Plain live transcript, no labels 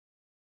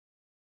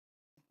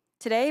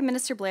Today,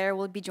 Minister Blair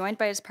will be joined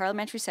by his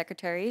parliamentary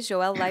secretary,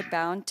 Joël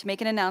Lightbound, to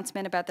make an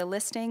announcement about the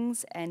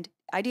listings and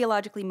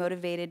ideologically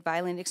motivated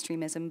violent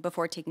extremism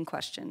before taking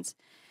questions.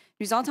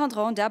 Nous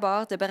entendrons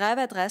d'abord de brèves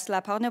adresses de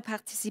la part de nos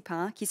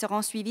participants qui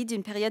seront suivies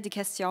d'une période de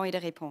questions et de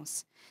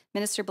réponses.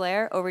 Minister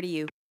Blair, over to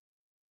you.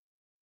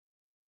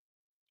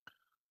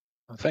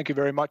 Thank you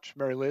very much,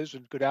 Mary Liz,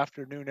 and good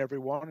afternoon,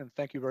 everyone, and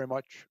thank you very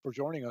much for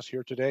joining us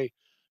here today.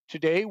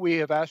 Today, we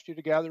have asked you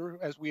to gather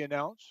as we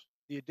announce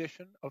the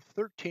addition of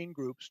 13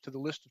 groups to the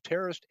list of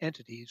terrorist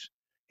entities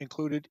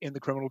included in the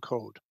Criminal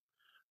Code.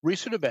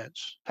 Recent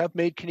events have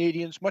made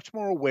Canadians much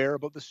more aware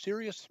about the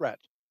serious threat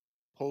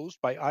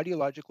posed by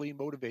ideologically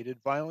motivated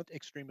violent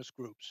extremist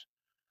groups.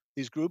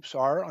 These groups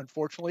are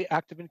unfortunately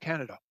active in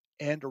Canada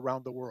and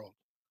around the world.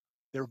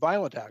 Their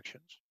violent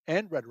actions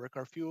and rhetoric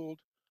are fueled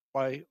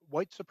by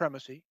white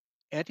supremacy,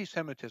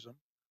 anti-Semitism,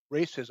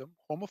 racism,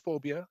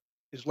 homophobia,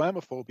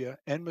 Islamophobia,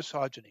 and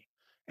misogyny,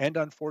 and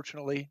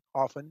unfortunately,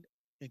 often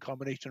in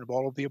combination of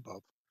all of the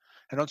above.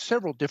 And on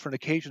several different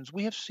occasions,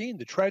 we have seen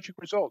the tragic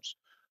results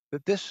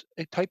that this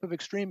type of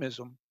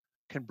extremism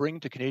can bring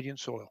to Canadian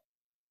soil.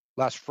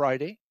 Last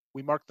Friday,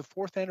 we marked the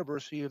 4th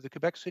anniversary of the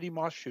Quebec City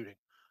mosque shooting,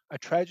 a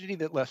tragedy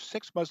that left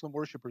 6 Muslim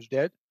worshippers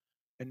dead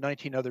and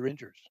 19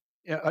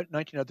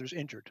 others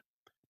injured.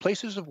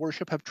 Places of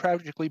worship have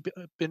tragically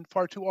been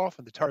far too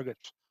often the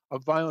targets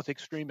of violent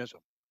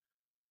extremism,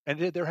 and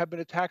there have been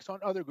attacks on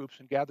other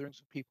groups and gatherings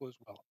of people as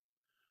well.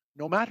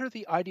 No matter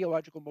the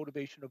ideological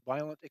motivation of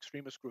violent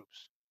extremist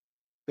groups,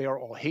 they are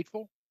all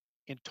hateful,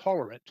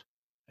 intolerant,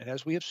 and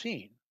as we have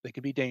seen, they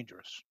can be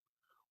dangerous.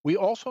 We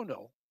also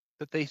know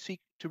that they seek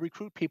to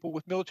recruit people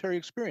with military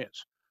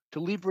experience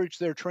to leverage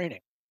their training.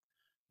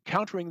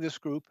 Countering this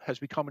group has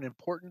become an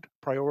important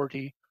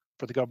priority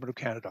for the Government of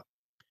Canada.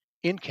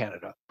 In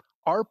Canada,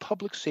 our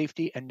public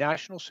safety and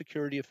national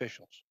security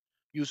officials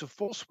use a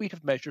full suite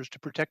of measures to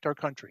protect our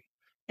country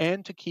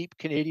and to keep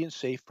Canadians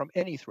safe from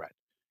any threat,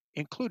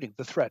 including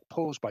the threat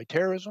posed by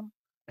terrorism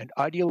and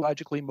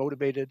ideologically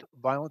motivated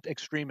violent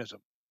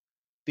extremism.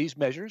 These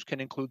measures can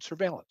include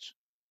surveillance,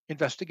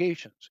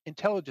 investigations,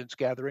 intelligence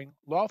gathering,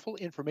 lawful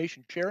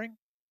information sharing,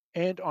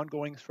 and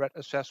ongoing threat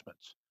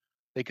assessments.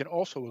 They can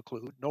also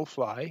include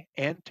no-fly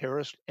and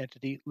terrorist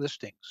entity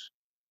listings.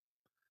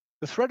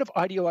 The threat of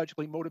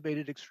ideologically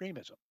motivated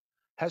extremism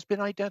has been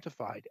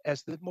identified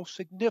as the most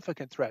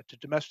significant threat to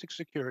domestic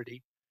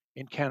security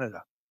in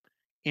Canada.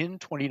 In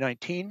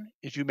 2019,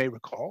 as you may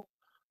recall,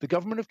 the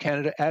Government of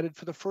Canada added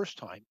for the first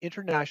time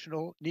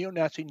international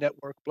neo-Nazi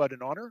network Blood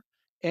and Honor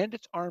and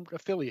its armed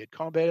affiliate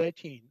Combat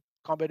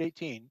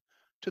 18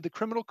 to the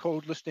Criminal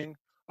Code listing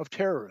of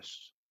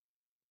terrorists.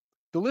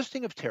 The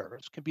listing of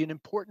terrorists can be an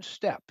important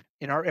step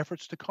in our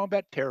efforts to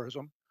combat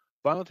terrorism,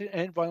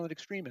 violent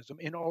extremism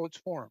in all its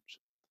forms.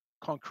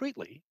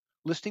 Concretely,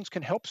 listings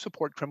can help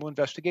support criminal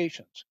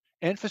investigations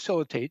and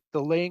facilitate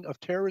the laying of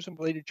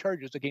terrorism-related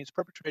charges against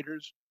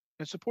perpetrators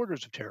and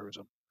supporters of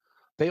terrorism.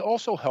 They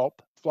also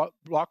help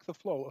block the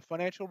flow of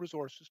financial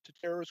resources to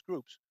terrorist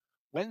groups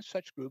when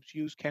such groups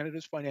use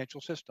Canada's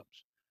financial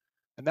systems.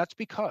 And that's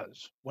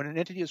because when an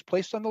entity is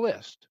placed on the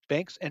list,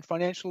 banks and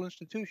financial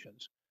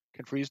institutions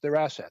can freeze their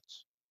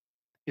assets.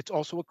 It's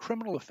also a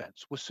criminal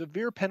offense with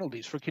severe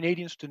penalties for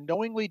Canadians to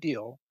knowingly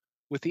deal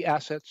with the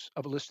assets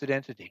of a listed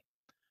entity.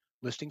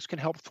 Listings can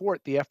help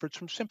thwart the efforts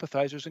from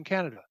sympathizers in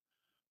Canada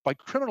by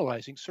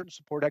criminalizing certain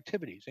support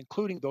activities,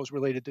 including those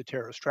related to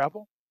terrorist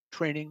travel,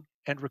 training,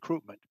 and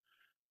recruitment.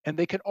 And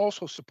they can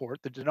also support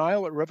the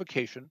denial or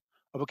revocation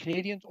of a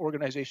Canadian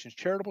organization's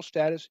charitable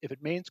status if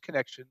it maintains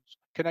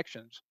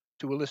connections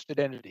to a listed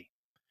entity.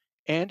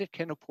 And it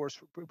can, of course,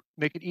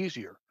 make it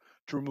easier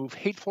to remove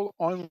hateful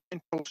online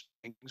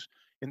postings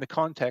in the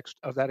context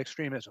of that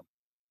extremism.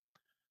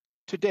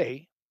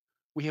 Today,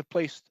 we have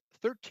placed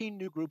 13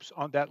 new groups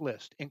on that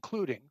list,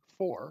 including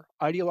 4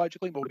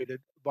 ideologically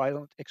motivated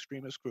violent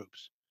extremist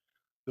groups.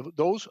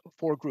 Those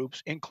 4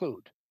 groups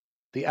include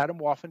the Adam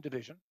Waffen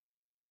Division,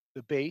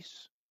 the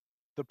Base,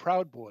 the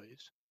Proud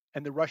Boys,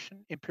 and the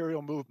Russian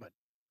Imperial Movement.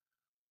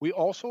 We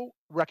also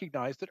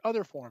recognize that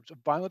other forms of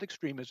violent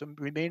extremism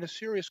remain a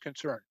serious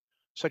concern,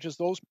 such as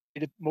those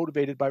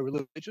motivated by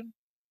religion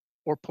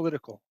or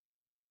political.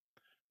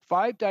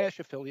 5 Daesh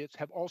affiliates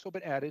have also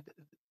been added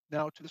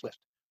now to this list,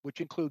 which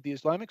include the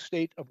Islamic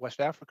State of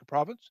West Africa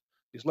Province,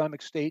 the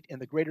Islamic State in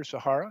the Greater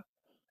Sahara,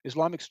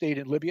 Islamic State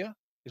in Libya,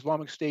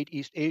 Islamic State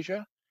East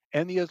Asia,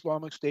 and the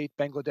Islamic State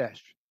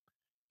Bangladesh.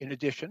 In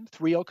addition,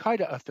 3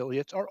 al-Qaeda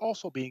affiliates are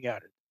also being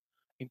added,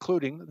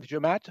 including the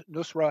Jamaat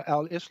Nusra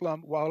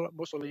al-Islam wal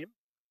Muslim,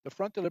 the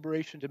Front de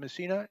Liberation de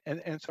Messina,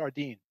 and Ansar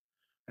Dine.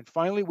 And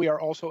finally, we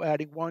are also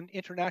adding 1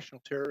 international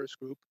terrorist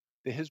group,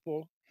 the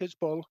Hizbul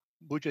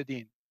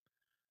Mujahideen.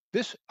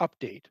 This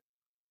update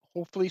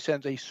hopefully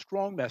sends a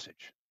strong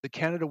message that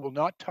Canada will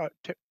not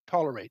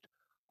tolerate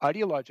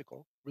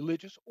ideological,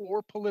 religious,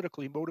 or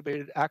politically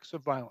motivated acts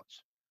of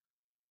violence.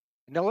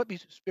 Now let me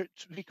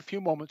speak a few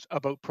moments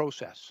about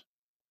process.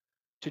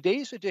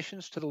 Today's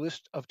additions to the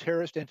list of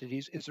terrorist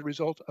entities is the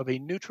result of a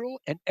neutral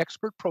and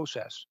expert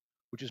process,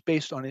 which is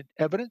based on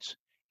evidence,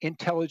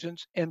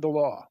 intelligence, and the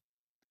law.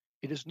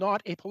 It is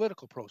not a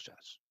political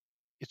process.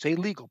 It's a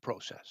legal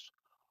process.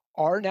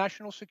 Our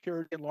national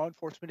security and law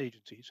enforcement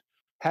agencies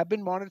have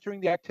been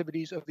monitoring the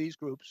activities of these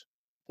groups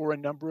for a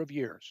number of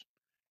years.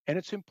 And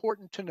it's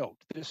important to note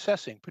that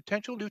assessing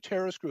potential new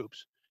terrorist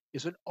groups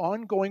is an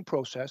ongoing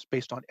process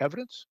based on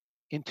evidence,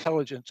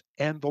 intelligence,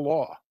 and the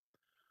law.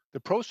 The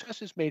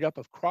process is made up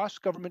of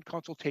cross-government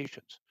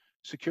consultations,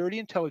 security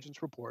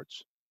intelligence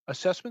reports,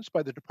 assessments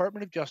by the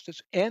Department of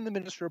Justice and the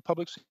Minister of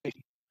Public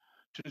Safety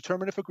to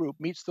determine if a group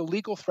meets the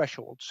legal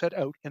threshold set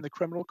out in the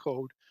criminal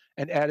code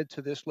and added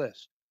to this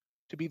list.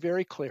 To be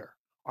very clear,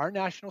 our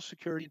national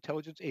security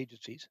intelligence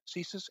agencies,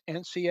 CSIS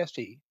and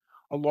CSE,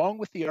 along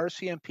with the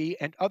RCMP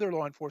and other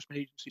law enforcement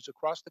agencies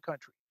across the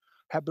country,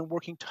 have been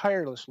working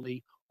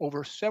tirelessly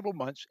over several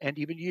months and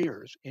even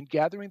years in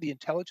gathering the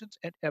intelligence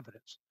and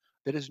evidence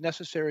that is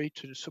necessary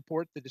to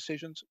support the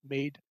decisions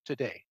made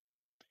today.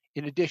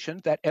 In addition,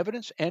 that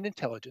evidence and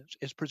intelligence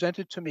is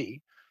presented to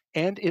me,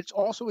 and it's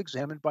also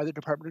examined by the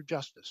Department of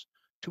Justice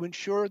to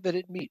ensure that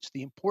it meets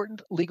the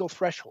important legal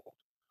threshold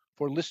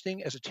for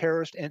listing as a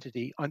terrorist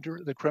entity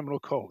under the criminal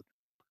code.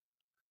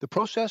 The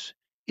process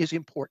is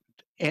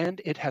important,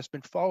 and it has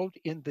been followed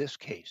in this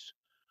case.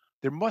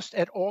 There must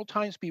at all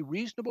times be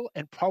reasonable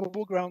and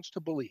probable grounds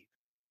to believe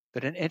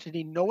that an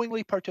entity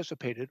knowingly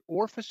participated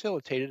or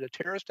facilitated a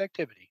terrorist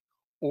activity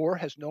or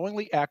has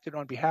knowingly acted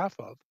on behalf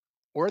of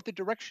or at the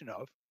direction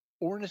of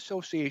or in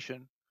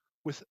association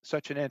with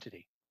such an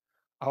entity.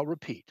 I'll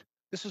repeat,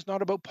 this is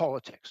not about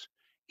politics.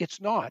 It's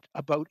not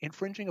about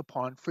infringing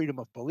upon freedom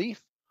of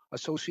belief,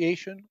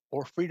 association,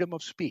 or freedom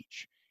of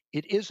speech.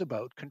 It is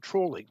about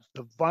controlling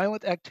the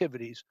violent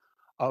activities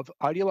of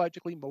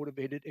ideologically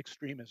motivated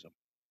extremism.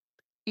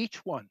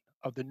 Each one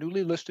of the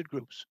newly listed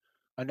groups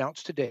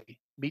announced today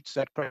meets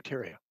that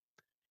criteria.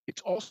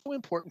 It's also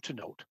important to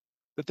note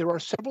that there are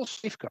several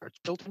safeguards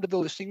built into the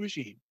listing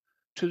regime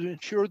to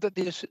ensure that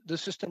the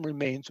system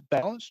remains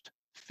balanced,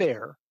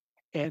 fair,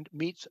 and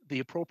meets the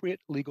appropriate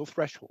legal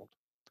threshold.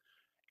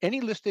 Any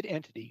listed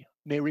entity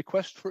may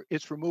request for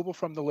its removal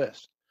from the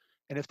list,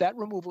 and if that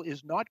removal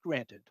is not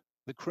granted,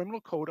 the criminal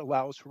code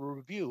allows for a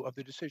review of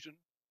the decision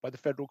by the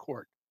federal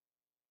court.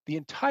 The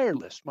entire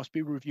list must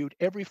be reviewed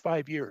every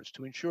 5 years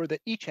to ensure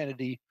that each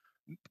entity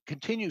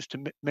continues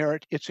to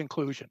merit its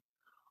inclusion.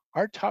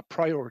 Our top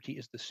priority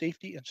is the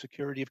safety and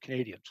security of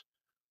Canadians.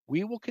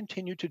 We will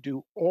continue to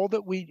do all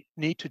that we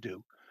need to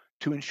do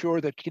to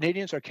ensure that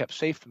Canadians are kept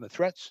safe from the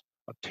threats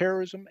of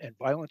terrorism and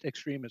violent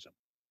extremism.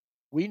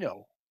 We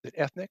know that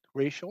ethnic,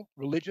 racial,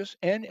 religious,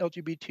 and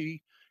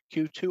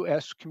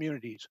LGBTQ2S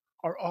communities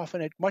are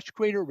often at much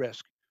greater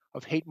risk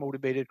of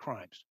hate-motivated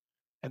crimes.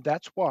 And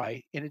that's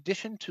why, in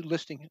addition to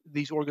listing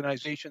these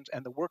organizations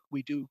and the work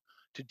we do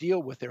to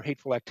deal with their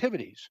hateful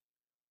activities,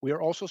 we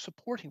are also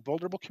supporting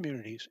vulnerable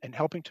communities and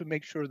helping to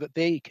make sure that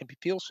they can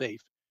feel safe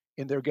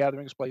in their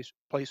gatherings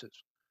places.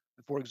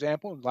 For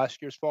example, in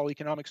last year's fall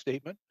economic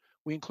statement,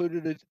 we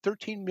included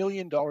 $13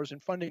 million in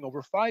funding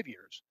over 5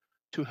 years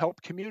to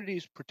help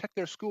communities protect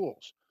their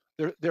schools,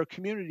 their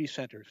community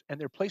centers, and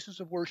their places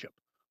of worship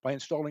by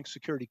installing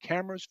security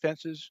cameras,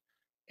 fences,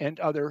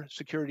 and other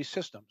security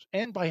systems,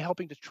 and by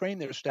helping to train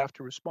their staff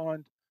to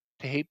respond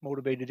to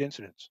hate-motivated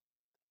incidents.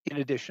 In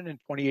addition, in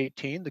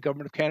 2018, the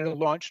Government of Canada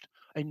launched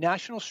a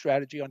national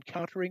strategy on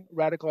countering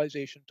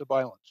radicalization to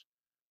violence.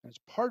 As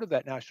part of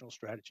that national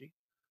strategy,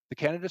 the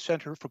Canada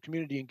Centre for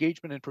Community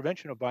Engagement and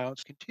Prevention of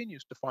Violence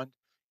continues to fund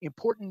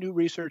important new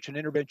research and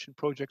intervention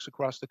projects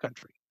across the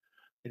country.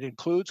 It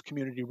includes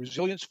community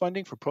resilience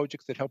funding for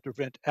projects that help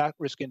prevent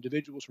at-risk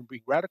individuals from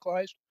being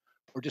radicalized,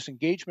 or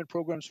disengagement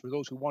programs for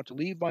those who want to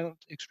leave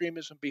violent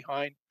extremism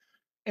behind.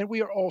 And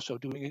we are also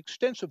doing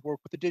extensive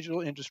work with the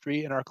digital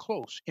industry and our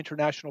close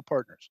international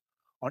partners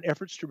on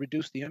efforts to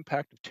reduce the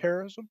impact of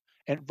terrorism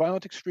and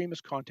violent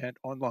extremist content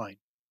online.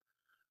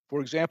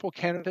 For example,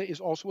 Canada is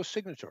also a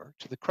signatory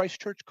to the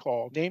Christchurch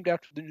Call, named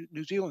after the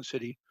New Zealand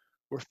city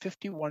where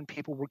 51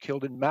 people were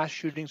killed in mass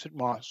shootings at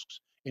mosques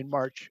in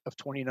March of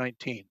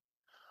 2019.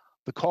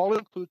 The call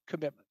includes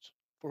commitments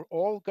for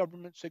all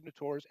government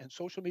signatories and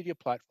social media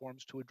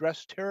platforms to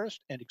address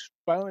terrorist and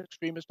violent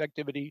extremist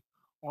activity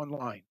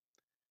online.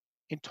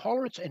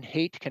 Intolerance and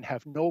hate can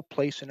have no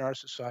place in our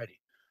society.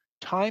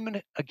 Time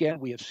and again,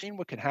 we have seen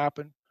what can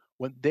happen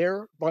when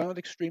their violent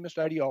extremist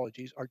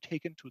ideologies are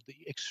taken to the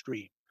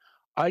extreme.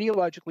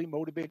 Ideologically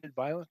motivated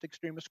violent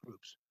extremist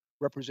groups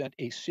represent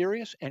a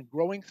serious and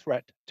growing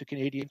threat to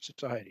Canadian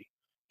society,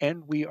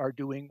 and we are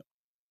doing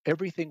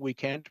everything we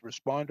can to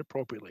respond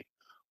appropriately.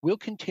 We'll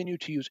continue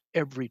to use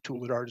every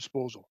tool at our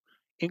disposal,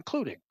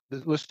 including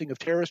the listing of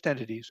terrorist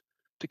entities,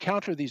 to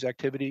counter these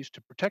activities,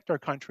 to protect our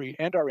country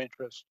and our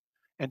interests,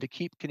 and to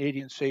keep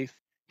Canadians safe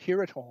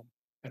here at home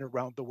and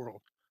around the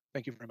world.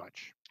 Thank you very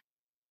much.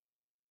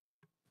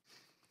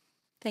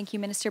 Thank you,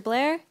 Minister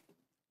Blair.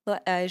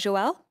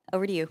 Joël,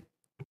 over to you.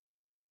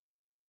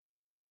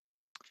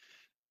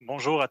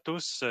 Bonjour à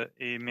tous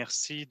et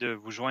merci de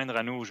vous joindre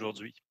à nous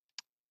aujourd'hui.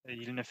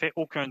 Il ne fait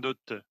aucun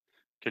doute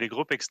que les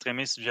groupes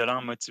extrémistes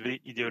violents motivés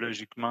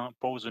idéologiquement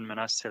posent une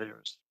menace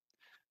sérieuse.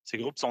 Ces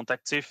groupes sont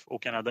actifs au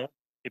Canada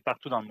et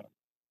partout dans le monde.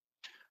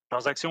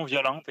 Leurs actions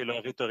violentes et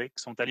leur rhétorique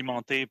sont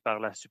alimentées par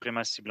la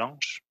suprématie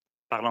blanche,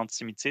 par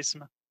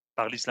l'antisémitisme,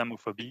 par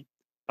l'islamophobie,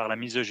 par la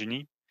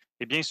misogynie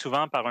et bien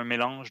souvent par un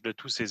mélange de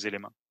tous ces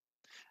éléments.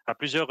 À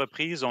plusieurs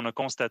reprises, on a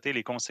constaté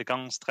les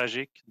conséquences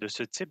tragiques de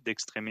ce type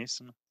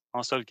d'extrémisme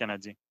en sol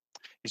canadien.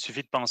 Il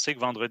suffit de penser que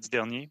vendredi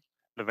dernier,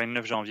 le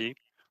 29 janvier,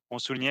 on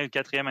soulignait le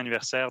 4e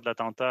anniversaire de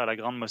l'attentat à la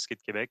Grande Mosquée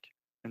de Québec,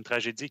 une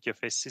tragédie qui a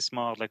fait 6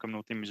 morts de la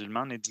communauté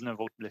musulmane et 19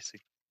 autres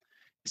blessés.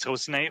 Il serait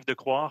aussi naïf de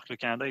croire que le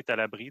Canada est à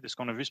l'abri de ce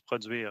qu'on a vu se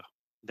produire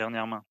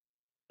dernièrement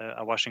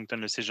à Washington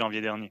le 6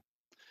 janvier dernier.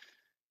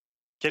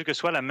 Quelle que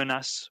soit la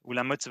menace ou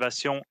la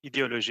motivation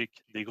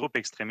idéologique des groupes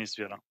extrémistes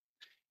violents,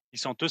 ils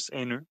sont tous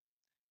haineux,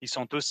 ils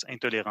sont tous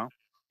intolérants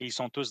et ils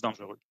sont tous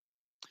dangereux.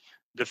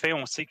 De fait,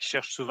 on sait qu'ils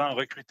cherchent souvent à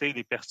recruter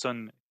des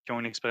personnes qui ont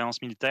une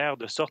expérience militaire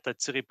de sorte à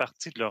tirer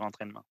parti de leur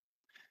entraînement.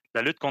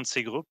 La lutte contre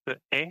ces groupes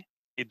est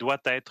et doit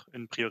être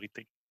une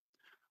priorité.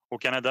 Au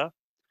Canada,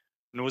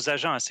 nos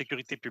agents en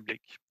sécurité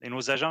publique et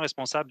nos agents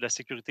responsables de la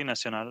sécurité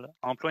nationale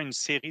emploient une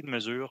série de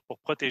mesures pour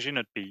protéger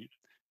notre pays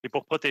et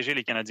pour protéger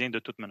les Canadiens de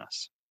toute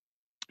menace.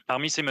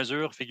 Parmi ces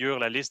mesures figure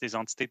la liste des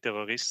entités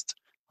terroristes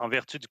en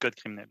vertu du Code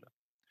criminel.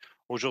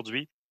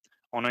 Aujourd'hui,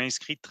 on a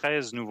inscrit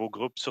 13 nouveaux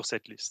groupes sur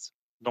cette liste,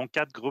 dont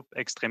 4 groupes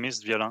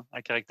extrémistes violents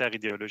à caractère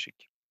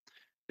idéologique.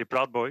 Les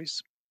Proud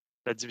Boys,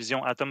 la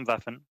division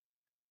Atomwaffen,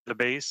 le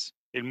Base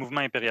et le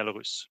mouvement impérial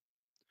russe.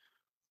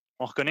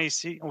 On reconnaît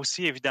ici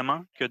aussi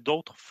évidemment que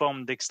d'autres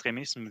formes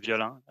d'extrémisme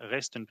violent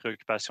restent une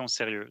préoccupation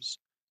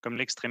sérieuse, comme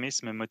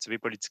l'extrémisme motivé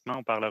politiquement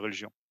ou par la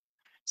religion.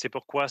 C'est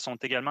pourquoi sont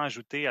également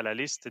ajoutés à la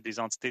liste des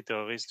entités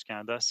terroristes du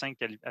Canada 5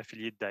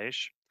 affiliés de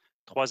Daesh,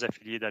 3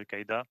 affiliés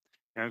d'Al-Qaïda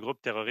et un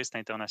groupe terroriste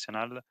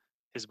international,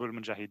 Hizbul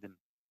Mujahideen.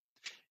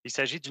 Il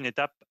s'agit d'une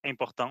étape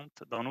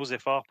importante dans nos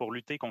efforts pour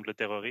lutter contre le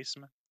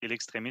terrorisme et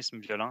l'extrémisme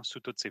violent sous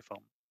toutes ses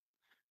formes.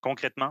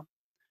 Concrètement,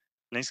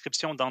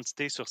 l'inscription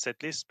d'entités sur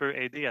cette liste peut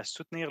aider à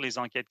soutenir les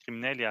enquêtes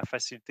criminelles et à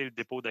faciliter le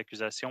dépôt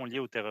d'accusations liées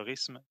au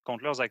terrorisme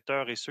contre leurs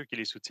acteurs et ceux qui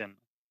les soutiennent.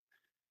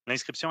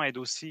 L'inscription aide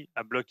aussi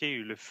à bloquer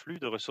le flux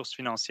de ressources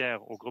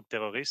financières aux groupes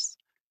terroristes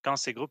quand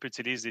ces groupes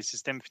utilisent des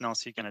systèmes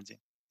financiers canadiens.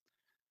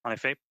 En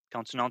effet,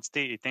 quand une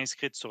entité est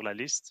inscrite sur la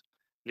liste,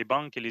 les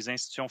banques et les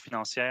institutions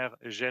financières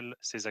gèlent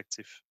ses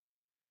actifs.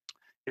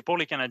 Et pour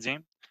les Canadiens,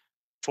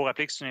 il faut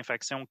rappeler que c'est une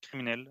infraction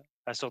criminelle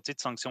assortie de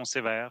sanctions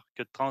sévères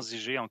que de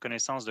transiger en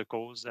connaissance de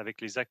cause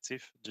avec les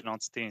actifs d'une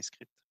entité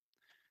inscrite.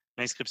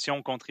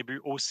 L'inscription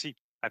contribue aussi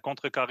à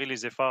contrecarrer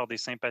les efforts des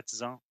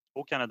sympathisants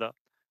au Canada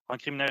en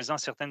criminalisant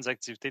certaines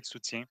activités de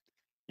soutien,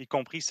 y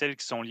compris celles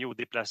qui sont liées au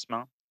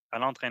déplacement, à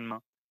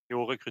l'entraînement et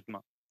au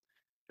recrutement.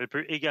 Elle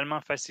peut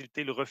également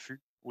faciliter le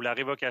refus ou la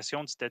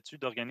révocation du statut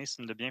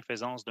d'organisme de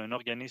bienfaisance d'un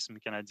organisme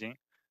canadien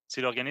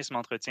si l'organisme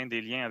entretient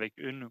des liens avec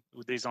une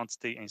ou des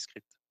entités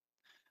inscrites.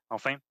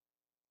 Enfin,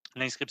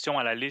 l'inscription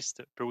à la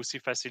liste peut aussi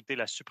faciliter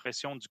la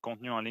suppression du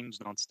contenu en ligne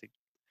d'une entité.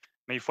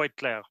 Mais il faut être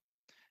clair,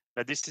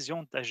 la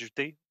décision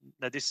d'ajouter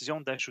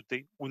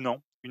ou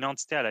non une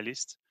entité à la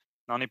liste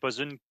n'en est pas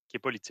une qui est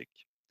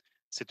politique.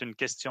 C'est une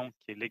question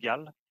qui est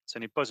légale, ce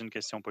n'est pas une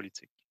question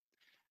politique.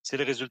 C'est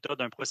le résultat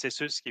d'un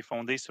processus qui est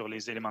fondé sur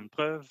les éléments de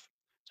preuve,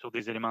 sur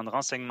des éléments de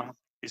renseignement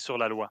et sur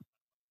la loi.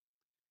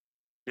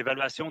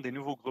 L'évaluation des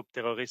nouveaux groupes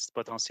terroristes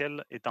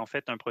potentiels est en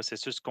fait un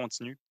processus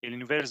continu et les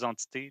nouvelles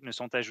entités ne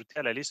sont ajoutées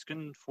à la liste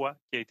qu'une fois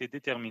qu'il a été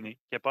déterminé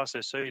qu'elles passent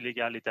le seuil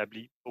légal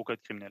établi au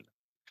Code criminel.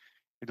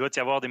 Il doit y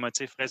avoir des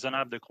motifs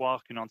raisonnables de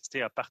croire qu'une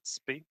entité a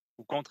participé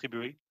ou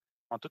contribué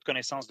en toute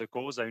connaissance de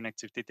cause à une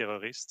activité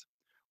terroriste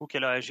ou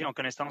qu'elle a agi en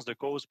connaissance de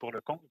cause pour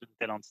le compte d'une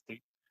telle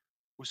entité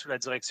ou sous la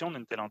direction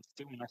d'une telle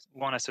entité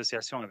ou en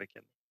association avec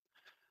elle.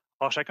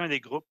 Or, chacun des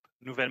groupes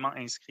nouvellement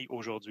inscrits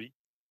aujourd'hui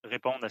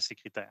répondent à ces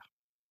critères.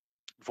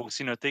 Il faut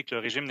aussi noter que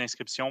le régime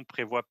d'inscription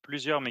prévoit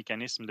plusieurs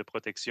mécanismes de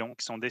protection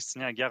qui sont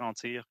destinés à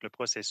garantir que le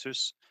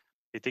processus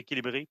est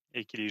équilibré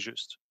et qu'il est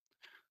juste.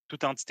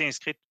 Toute entité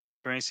inscrite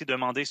peut ainsi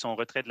demander son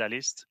retrait de la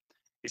liste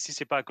et si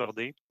ce n'est pas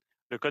accordé,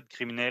 le Code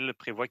criminel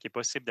prévoit qu'il est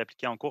possible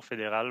d'appliquer en Cour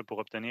fédérale pour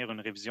obtenir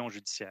une révision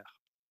judiciaire.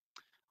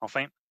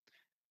 Enfin,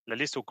 la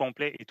liste au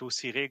complet est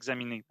aussi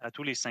réexaminée à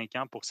tous les 5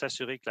 ans pour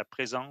s'assurer que la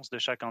présence de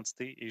chaque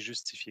entité est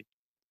justifiée.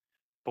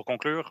 Pour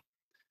conclure,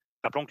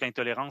 rappelons que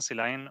l'intolérance et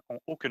la haine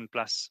n'ont aucune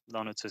place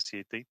dans notre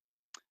société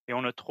et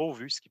on a trop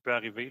vu ce qui peut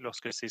arriver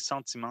lorsque ces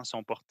sentiments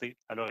sont portés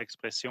à leur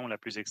expression la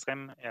plus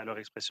extrême et à leur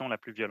expression la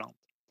plus violente.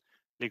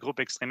 Les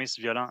groupes extrémistes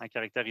violents à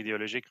caractère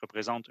idéologique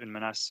représentent une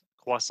menace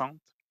croissante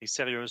et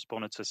sérieuse pour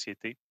notre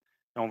société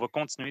et on va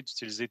continuer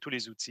d'utiliser tous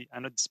les outils à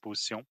notre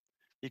disposition,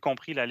 y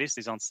compris la liste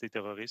des entités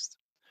terroristes,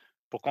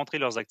 pour contrer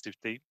leurs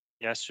activités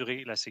et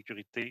assurer la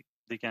sécurité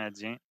des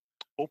Canadiens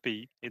au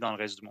pays et dans le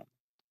reste du monde.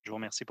 Je vous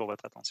remercie pour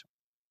votre attention.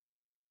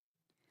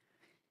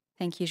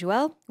 Thank you,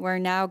 Joël. We're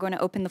now going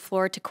to open the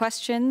floor to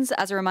questions.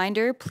 As a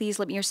reminder, please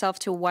limit yourself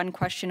to one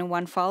question and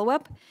one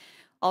follow-up.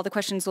 All the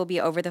questions will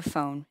be over the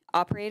phone.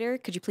 Operator,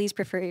 could you please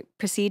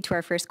proceed to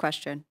our first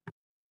question?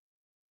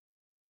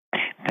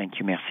 Thank Thank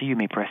you, merci. You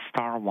may press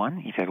star 1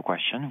 if you have a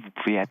question. Vous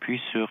pouvez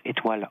appuyer sur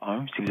étoile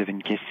 1 si vous avez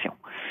une question.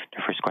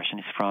 The first question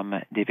is from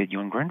David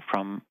Youngren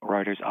from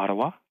Reuters,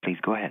 Ottawa. Please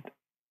go ahead.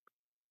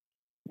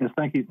 Yes,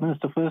 thank you.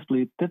 Minister,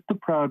 firstly, did the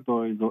Proud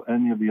Boys or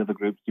any of the other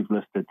groups you've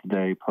listed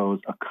today pose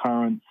a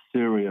current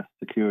serious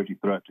security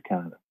threat to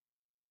Canada?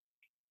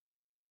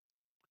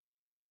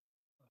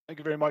 Thank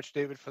you very much,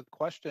 David, for the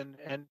question.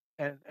 And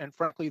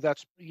frankly,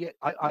 that's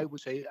I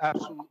would say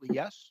absolutely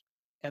yes.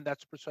 And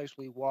that's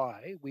precisely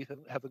why we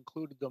have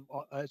included them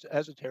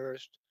as a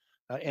terrorist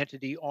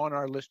entity on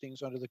our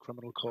listings under the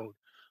Criminal Code.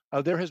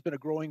 There has been a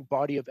growing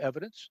body of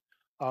evidence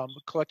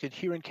collected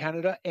here in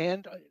Canada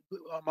and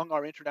among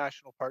our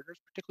international partners,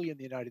 particularly in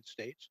the United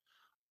States,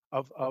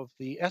 of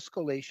the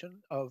escalation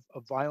of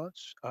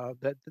violence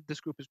that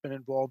this group has been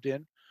involved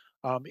in.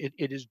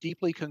 It is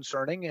deeply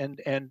concerning,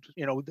 and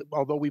you know,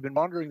 although we've been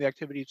monitoring the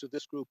activities of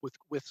this group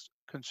with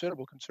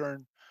considerable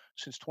concern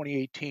since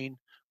 2018,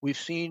 we've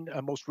seen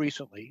most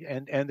recently,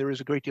 and there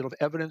is a great deal of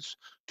evidence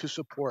to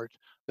support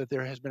that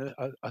there has been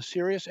a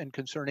serious and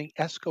concerning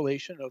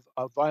escalation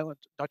of violent,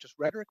 not just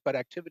rhetoric, but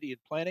activity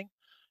and planning,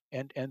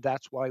 and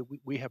that's why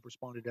we have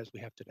responded as we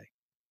have today.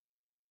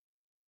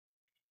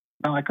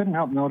 Now, I couldn't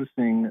help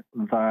noticing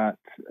that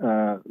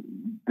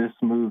this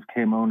move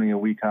came only a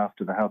week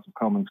after the House of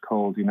Commons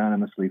called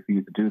unanimously for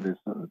you to do this.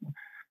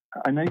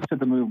 I know you said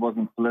the move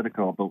wasn't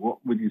political, but what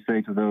would you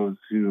say to those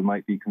who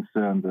might be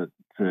concerned that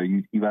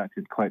you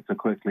acted quite so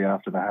quickly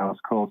after the House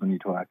called on you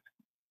to act?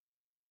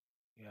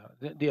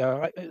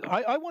 Yeah.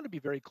 I want to be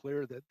very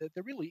clear that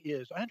there really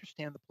is. I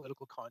understand the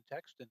political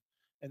context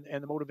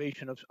and the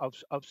motivation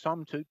of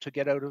some to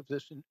get out of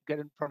this and get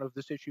in front of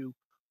this issue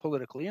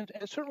politically, and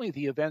certainly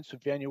the events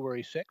of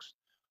January 6th,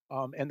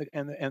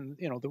 and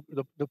you know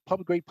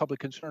the great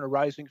public concern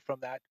arising from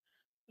that,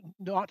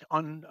 not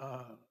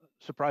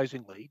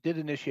unsurprisingly, did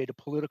initiate a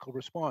political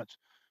response.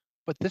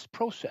 But this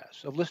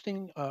process of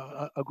listing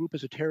a group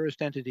as a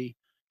terrorist entity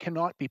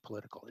cannot be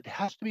political. It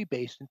has to be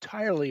based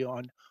entirely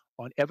on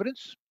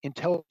evidence,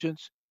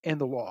 intelligence,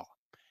 and the law.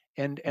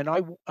 And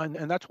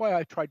that's why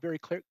I tried very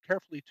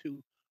carefully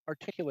to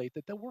articulate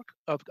that the work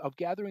of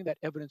gathering that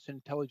evidence and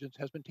intelligence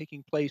has been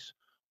taking place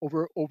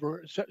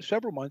over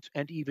several months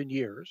and even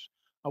years.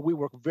 We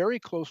work very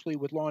closely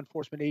with law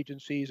enforcement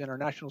agencies and our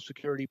national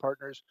security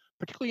partners,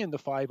 particularly in the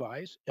Five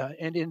Eyes,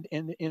 and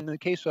in the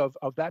case of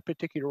that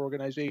particular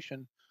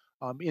organization,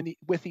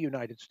 with the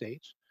United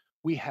States,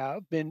 we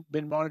have been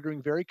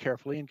monitoring very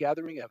carefully and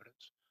gathering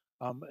evidence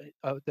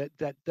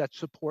that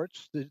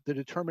supports the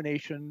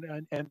determination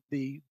and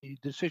the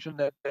decision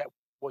that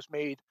was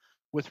made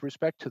with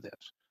respect to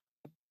this.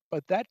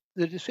 But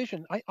the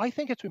decision, I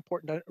think it's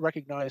important to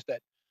recognize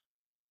that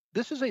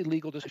this is a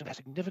legal decision that has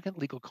significant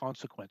legal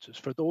consequences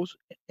for those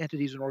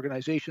entities and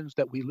organizations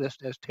that we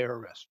list as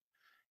terrorists.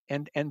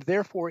 And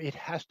therefore, it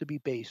has to be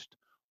based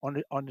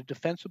on a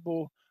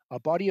defensible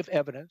body of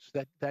evidence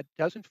that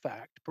does, in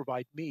fact,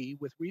 provide me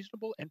with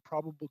reasonable and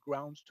probable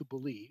grounds to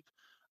believe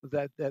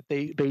that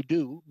they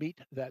do meet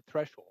that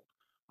threshold.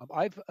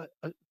 I've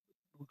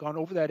gone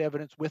over that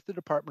evidence with the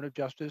Department of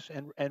Justice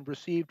and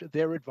received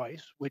their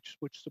advice, which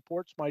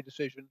supports my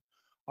decision.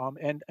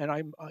 And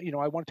I'm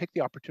I want to take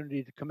the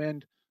opportunity to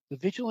commend the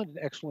vigilant and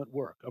excellent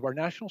work of our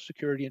national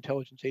security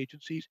intelligence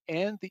agencies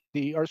and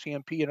the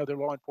RCMP and other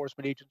law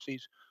enforcement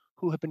agencies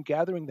who have been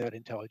gathering that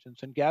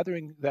intelligence and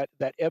gathering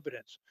that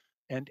evidence,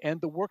 and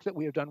the work that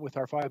we have done with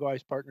our Five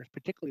Eyes partners,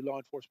 particularly law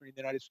enforcement in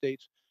the United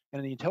States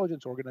and the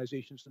intelligence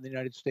organizations in the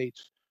United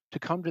States, to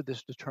come to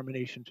this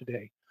determination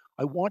today.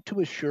 I want to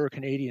assure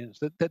Canadians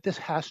that this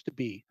has to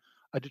be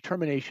a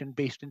determination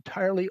based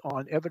entirely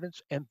on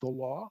evidence and the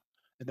law,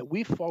 and that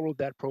we've followed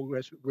that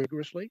progress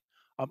rigorously.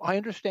 I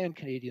understand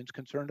Canadians'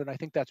 concerned, and I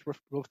think that's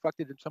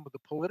reflected in some of the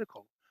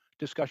political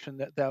discussion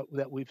that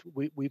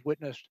we've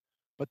witnessed.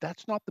 But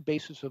that's not the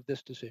basis of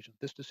this decision.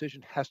 This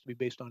decision has to be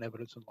based on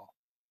evidence and law.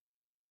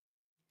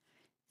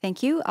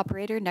 Thank you.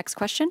 Operator, next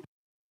question.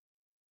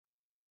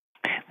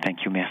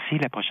 Thank you, merci.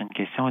 La prochaine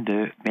question est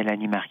de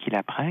Mélanie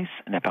Marquis-Lapresse.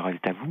 La parole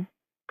est à vous.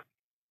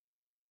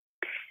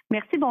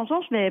 Merci,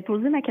 bonjour. Je vais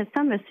poser ma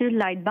question à M.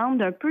 Lightbound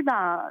un peu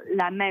dans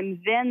la même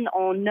veine.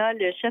 On a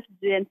le chef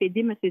du NPD,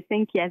 M.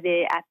 Singh, qui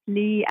avait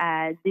appelé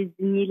à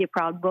désigner les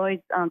Proud Boys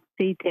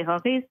entités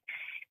terroristes.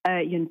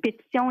 Il y a une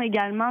pétition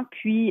également.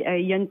 Puis,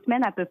 il y a une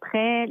semaine à peu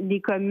près,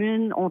 les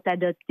communes ont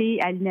adopté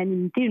à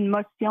l'unanimité une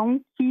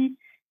motion qui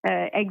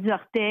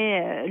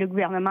exhortait le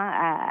gouvernement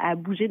à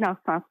bouger dans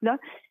ce sens-là.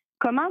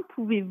 Comment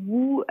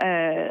pouvez-vous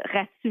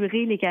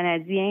rassurer les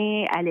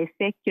Canadiens à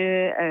l'effet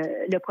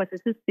que le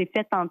processus s'est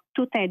fait en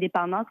toute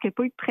indépendance, qu'il n'y a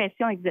pas eu de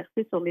pression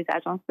exercée sur les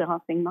agences de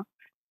renseignement?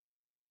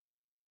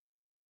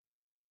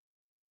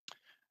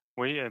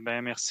 Oui,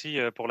 merci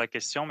pour la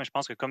question, mais je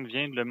pense que comme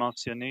vient de le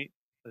mentionner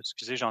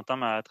Excusez, j'entends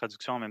ma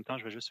traduction en même temps,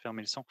 je vais juste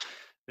fermer le son.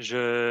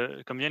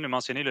 Comme vient de le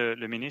mentionner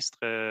le ministre,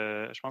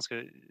 je pense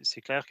que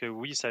c'est clair que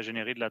oui, ça a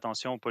généré de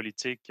l'attention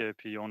politique,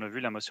 puis on a vu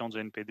la motion du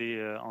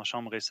NPD en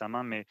Chambre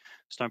récemment, mais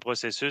c'est un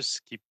processus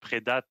qui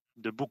prédate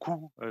de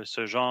beaucoup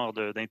ce genre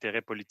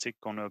d'intérêt politique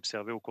qu'on a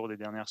observé au cours des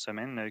dernières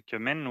semaines, que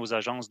mènent nos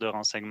agences de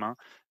renseignement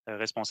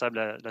responsables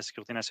de la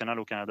sécurité nationale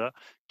au Canada,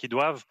 qui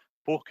doivent,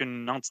 pour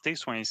qu'une entité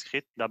soit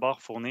inscrite,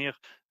 d'abord fournir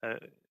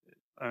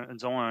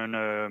disons,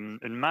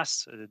 une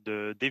masse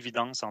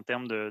d'évidence en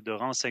termes de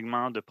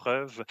renseignements, de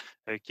preuves,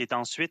 qui est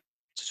ensuite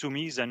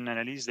soumise à une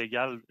analyse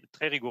légale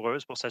très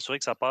rigoureuse pour s'assurer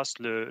que ça passe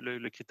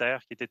le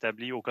critère qui est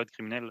établi au Code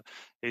criminel.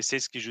 Et c'est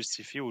ce qui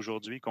justifie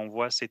aujourd'hui qu'on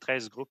voit ces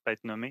 13 groupes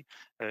être nommés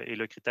et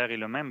le critère est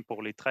le même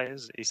pour les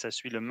 13 et ça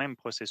suit le même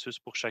processus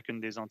pour chacune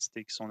des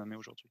entités qui sont nommées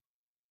aujourd'hui.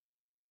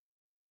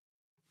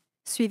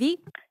 Suivi?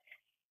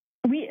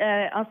 Oui,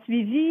 en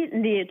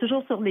suivi,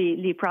 toujours sur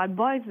les Proud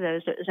Boys,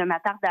 je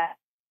m'attarde à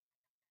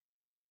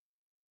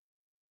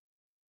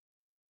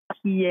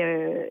qui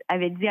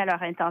avaient dit à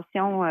leur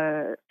intention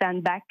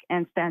stand back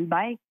and stand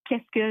by.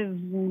 Qu'est-ce que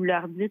vous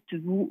leur dites,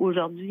 vous,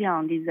 aujourd'hui,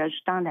 en les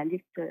ajoutant à la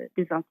liste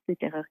des entités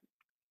terroristes?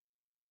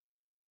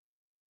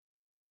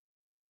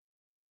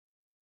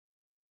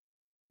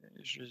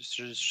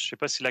 Je ne sais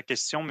pas si la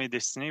question m'est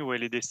destinée ou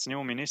elle est destinée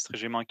au ministre.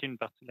 J'ai manqué une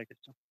partie de la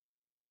question.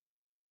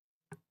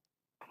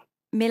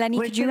 Mélanie,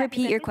 Oui, could you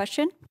repeat your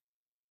question?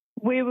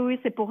 Oui,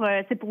 c'est pour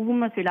vous,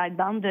 M.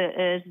 Lightbound.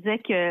 Je disais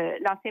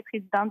que l'ancien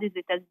président des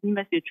États-Unis,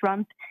 M.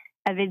 Trump,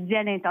 avait dit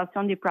à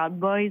l'intention des Proud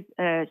Boys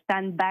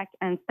stand back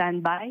and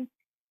stand by.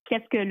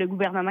 Qu'est-ce que le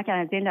gouvernement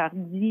canadien leur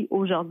dit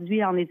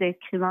aujourd'hui en les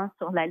inscrivant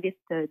sur la liste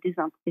des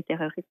entités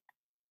terroristes?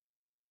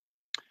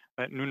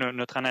 Nous,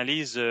 notre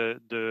analyse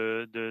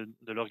de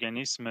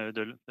l'organisme,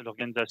 de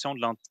l'organisation de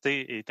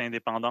l'entité est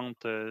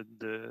indépendante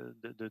de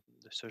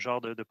ce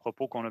genre de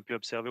propos qu'on a pu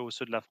observer au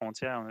sud de la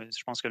frontière.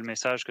 Je pense que le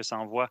message que ça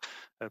envoie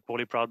pour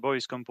les Proud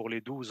Boys comme pour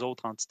les 12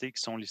 autres entités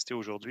qui sont listées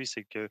aujourd'hui,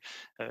 c'est que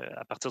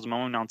à partir du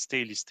moment où une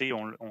entité est listée,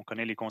 on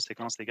connaît les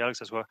conséquences légales, que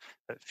ce soit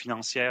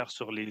financières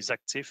sur les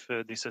actifs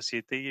des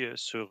sociétés,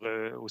 sur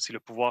aussi le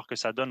pouvoir que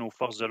ça donne aux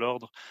forces de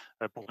l'ordre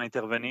pour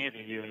intervenir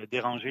et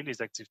déranger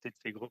les activités de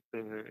ces groupes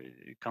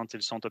quand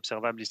ils sont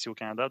observables ici au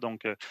Canada.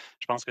 Donc,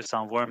 je pense que ça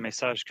envoie un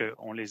message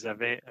qu'on les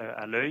avait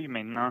à l'œil.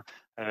 Maintenant,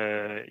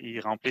 ils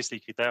remplissent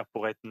les critères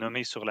pour être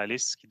nommés sur la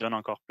liste, ce qui donne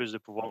encore plus de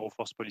pouvoir aux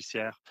forces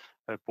policières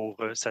pour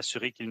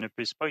s'assurer qu'ils ne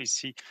puissent pas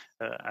ici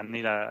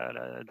amener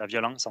la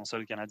violence en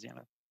sol canadien.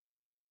 Là.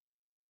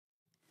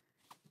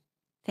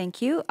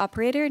 Thank you.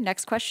 Operator,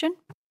 next question.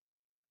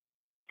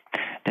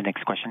 The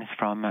next question is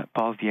from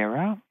Paul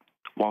Vieira,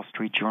 Wall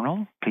Street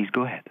Journal. Please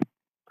go ahead.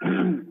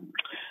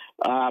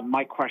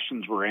 My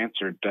questions were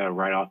answered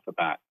right off the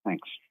bat.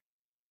 Thanks.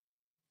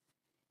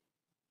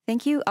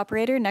 Thank you.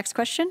 Operator, next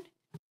question.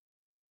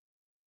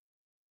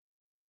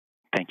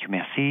 Thank you,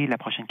 merci. La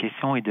prochaine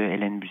question est de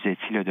Hélène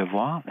Buzetti, Le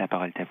Devoir. La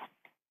parole est à vous.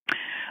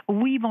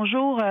 Oui,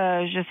 bonjour.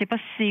 Je ne sais pas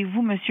si c'est vous,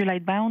 M.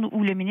 Lightbound,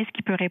 ou le ministre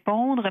qui peut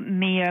répondre,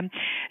 mais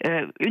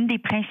une des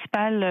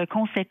principales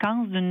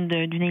conséquences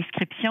d'une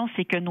inscription,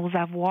 c'est que nos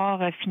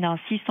avoirs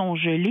financiers sont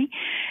gelés.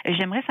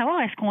 J'aimerais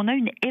savoir, est-ce qu'on a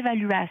une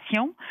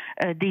évaluation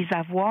des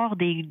avoirs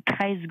des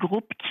 13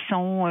 groupes qui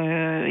sont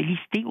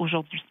listés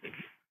aujourd'hui?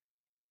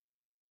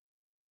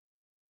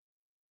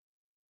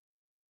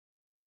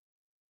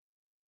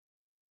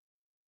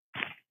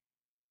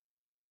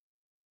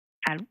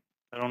 Allô?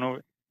 I don't know.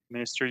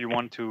 Minister, you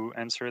want to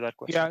answer that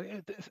question?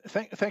 Yeah,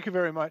 thank you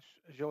very much,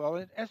 Joel.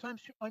 And as I'm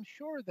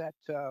sure that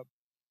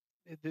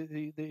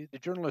the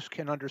journalists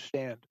can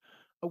understand,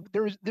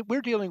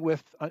 we're dealing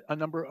with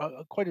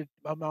quite an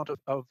amount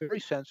of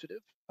very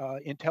sensitive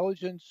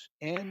intelligence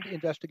and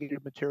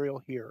investigative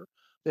material here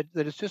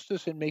that assists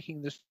us in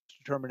making this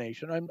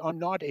determination. I'm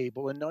not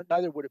able, and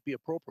neither would it be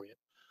appropriate,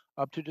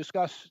 to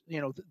discuss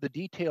the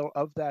detail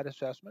of that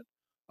assessment.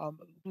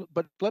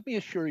 But let me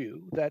assure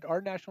you that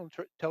our national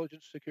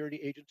intelligence security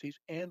agencies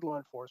and law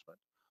enforcement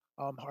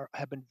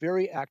have been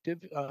very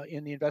active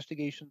in the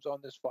investigations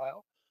on this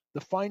file. The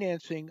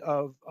financing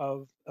of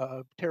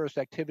terrorist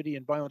activity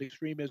and violent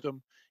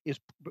extremism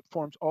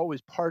forms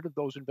always part of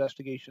those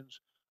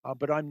investigations,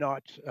 but I'm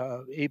not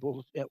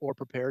able or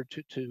prepared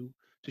to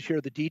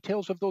share the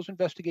details of those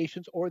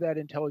investigations or that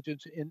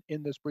intelligence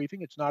in this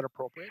briefing. It's not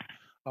appropriate,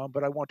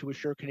 but I want to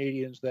assure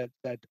Canadians that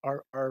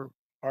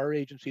our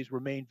agencies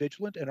remain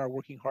vigilant and are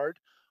working hard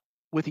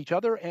with each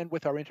other and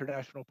with our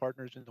international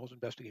partners in those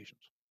investigations.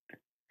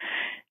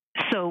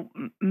 So,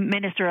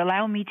 Minister,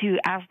 allow me to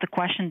ask the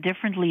question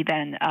differently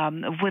then.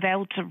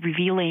 Without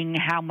revealing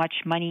how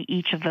much money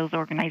each of those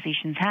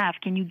organizations have,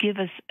 can you give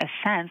us a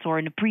sense or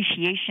an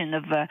appreciation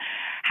of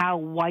how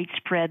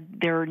widespread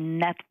their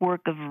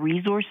network of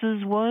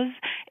resources was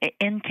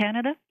in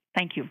Canada?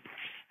 Thank you.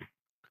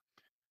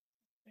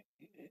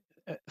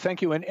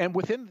 Thank you. And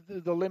within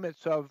the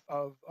limits of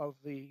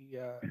the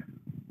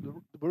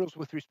rules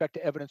with respect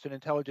to evidence and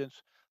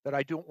intelligence that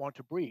I don't want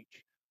to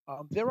breach,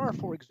 there are,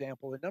 for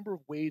example, a number of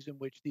ways in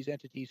which these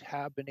entities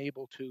have been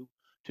able to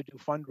do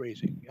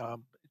fundraising.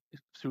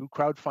 through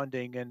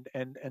crowdfunding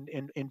and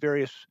in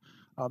various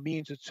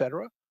means,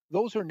 etc.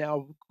 Those are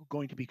now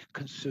going to be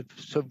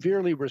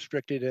severely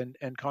restricted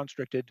and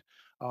constricted.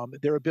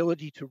 Their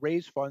ability to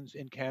raise funds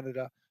in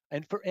Canada,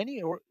 and for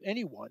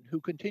anyone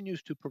who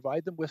continues to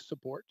provide them with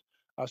support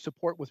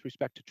with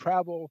respect to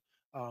travel,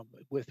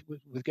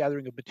 with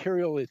gathering of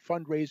material, with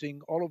fundraising,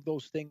 all of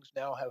those things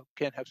now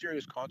can have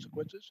serious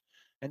consequences.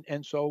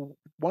 And so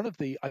one of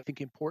the, I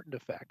think, important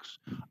effects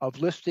of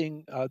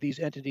listing these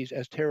entities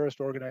as terrorist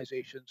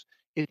organizations,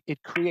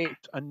 it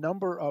creates a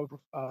number of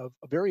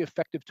very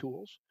effective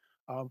tools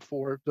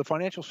for the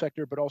financial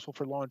sector, but also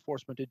for law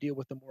enforcement to deal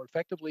with them more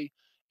effectively.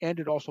 And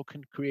it also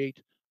can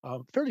create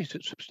fairly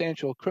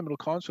substantial criminal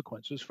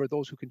consequences for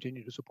those who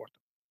continue to support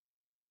them.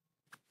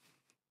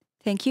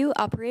 Thank you.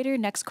 Operator,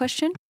 next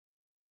question.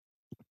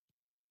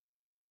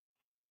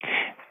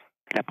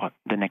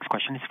 The next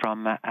question is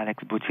from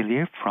Alex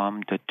Boutillier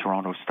from the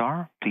Toronto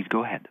Star. Please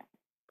go ahead.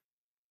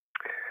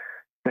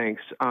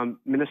 Thanks.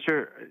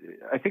 Minister,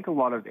 I think a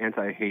lot of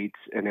anti-hate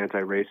and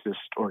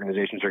anti-racist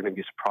organizations are going to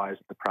be surprised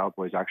that the Proud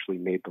Boys actually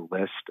made the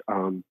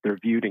list. They're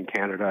viewed in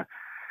Canada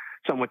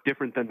somewhat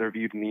different than they're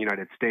viewed in the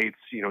United States,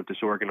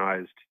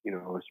 disorganized,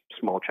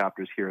 small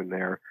chapters here and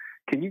there.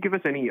 Can you give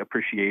us any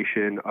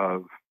appreciation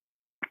of,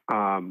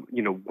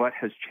 what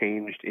has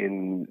changed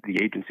in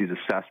the agency's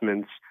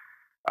assessments,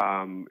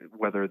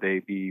 whether they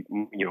be,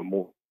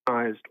 more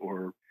organized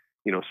or,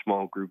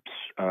 small groups,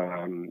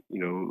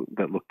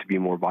 that look to be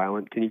more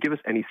violent? Can you give us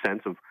any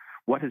sense of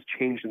what has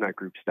changed in that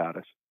group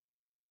status?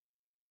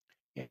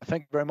 Yeah,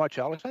 thank you very much,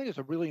 Alex. I think it's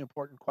a really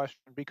important question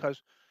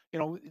because,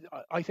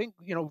 I think,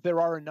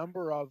 there are a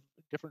number of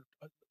different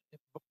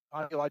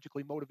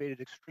ideologically motivated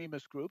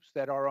extremist groups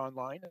that are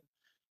online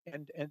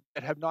and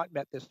that have not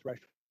met this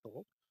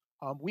threshold.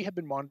 We have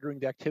been monitoring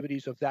the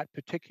activities of that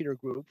particular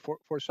group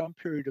for some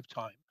period of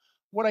time.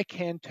 What I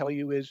can tell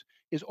you is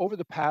over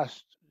the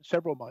past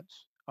several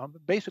months,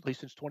 basically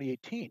since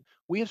 2018,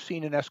 we have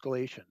seen an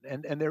escalation,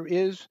 and there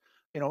is,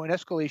 an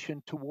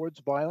escalation towards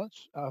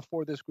violence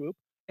for this group.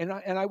 And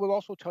I will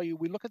also tell you,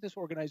 we look at this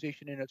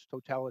organization in its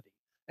totality.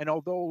 And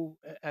although,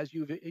 as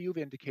you've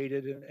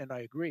indicated, and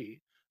I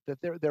agree, that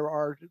there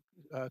are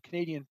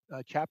Canadian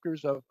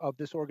chapters of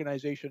this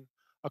organization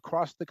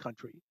across the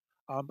country,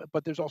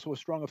 but there's also a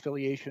strong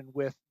affiliation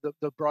with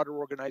the broader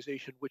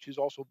organization, which is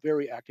also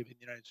very active in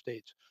the United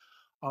States.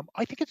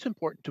 I think it's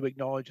important to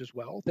acknowledge as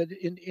well that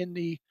in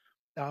the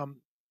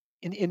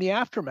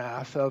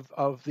aftermath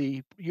of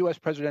the U.S.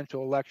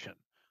 presidential election,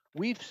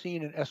 we've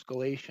seen an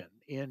escalation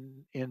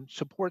in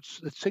supports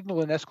that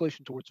signal an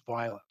escalation towards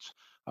violence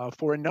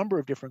for a number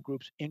of different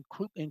groups,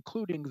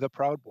 including the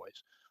Proud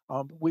Boys.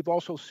 We've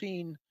also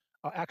seen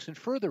acts in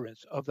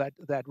furtherance of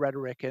that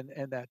rhetoric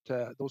and that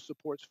those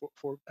supports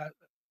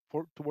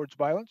towards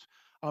violence,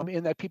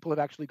 in that people have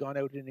actually gone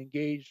out and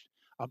engaged,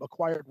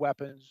 acquired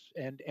weapons,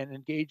 and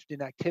engaged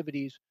in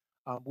activities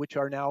which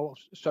are now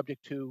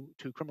subject to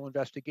criminal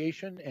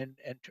investigation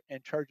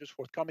and charges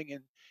forthcoming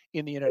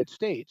in the United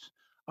States,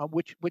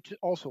 which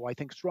also I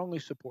think strongly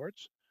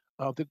supports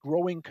the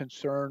growing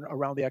concern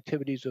around the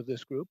activities of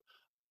this group.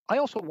 I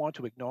also want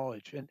to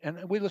acknowledge, and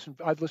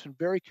I've listened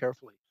very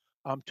carefully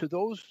to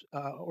those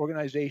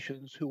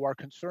organizations who are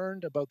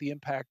concerned about the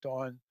impact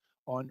on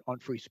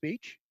free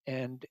speech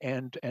and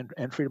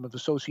freedom of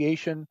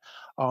association,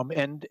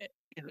 and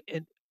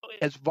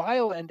as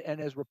violent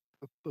and as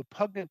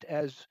repugnant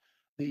as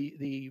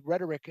the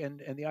rhetoric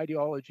and the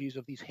ideologies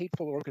of these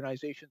hateful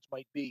organizations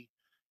might be,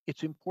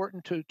 it's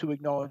important to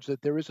acknowledge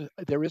that there is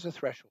a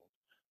threshold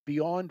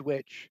beyond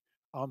which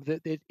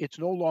that it's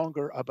no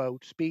longer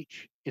about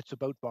speech, it's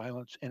about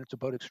violence, and it's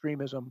about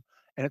extremism,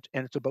 and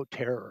it's about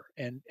terror.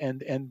 And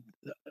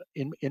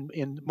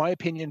in my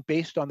opinion,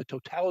 based on the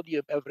totality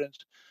of evidence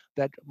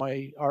that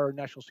our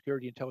national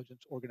security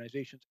intelligence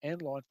organizations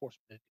and law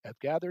enforcement have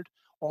gathered,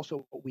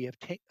 also what we have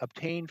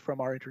obtained from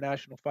our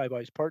international Five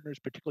Eyes partners,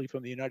 particularly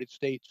from the United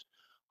States,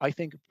 I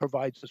think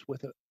provides us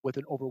with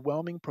an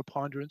overwhelming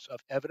preponderance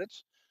of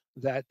evidence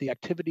that the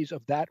activities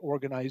of that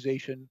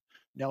organization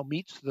now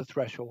meets the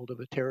threshold of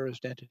a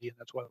terrorist entity, and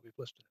that's why we've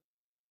listed it.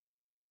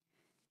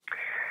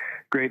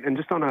 Great. And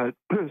just on a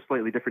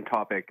slightly different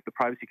topic, the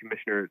Privacy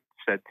Commissioner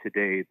said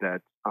today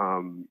that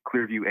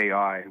Clearview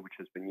AI, which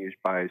has been used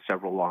by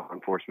several law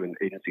enforcement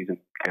agencies in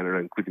Canada,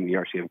 including the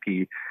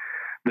RCMP,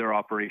 their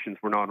operations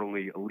were not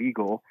only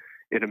illegal,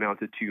 it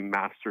amounted to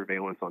mass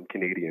surveillance on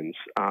Canadians.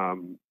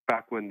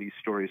 Back when these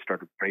stories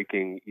started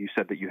breaking, you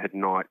said that you had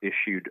not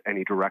issued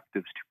any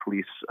directives to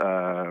police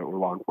or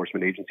law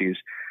enforcement agencies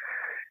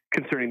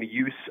concerning the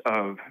use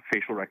of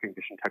facial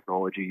recognition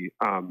technology.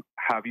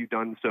 Have you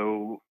done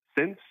so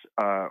since,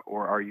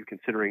 or are you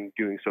considering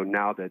doing so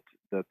now that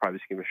the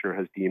Privacy Commissioner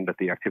has deemed that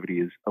the activity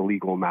is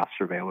illegal mass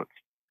surveillance?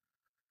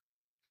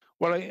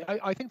 Well,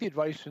 I think the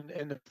advice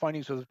and the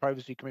findings of the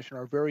Privacy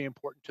Commissioner are very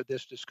important to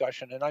this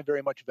discussion, and I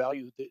very much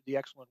value the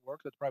excellent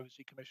work that the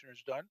Privacy Commissioner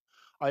has done.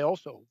 I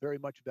also very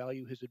much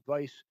value his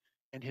advice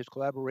and his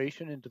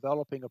collaboration in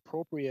developing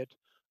appropriate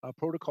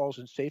protocols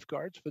and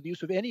safeguards for the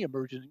use of any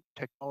emerging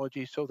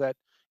technology so that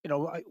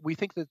we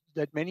think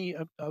that many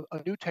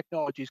new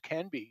technologies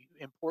can be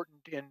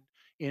important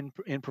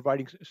in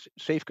providing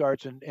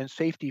safeguards and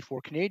safety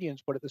for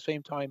Canadians, but at the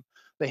same time,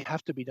 they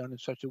have to be done in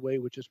such a way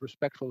which is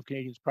respectful of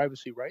Canadians'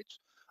 privacy rights.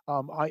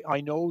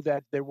 I know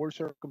that there were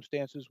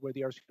circumstances where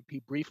the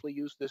RCMP briefly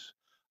used this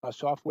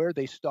software.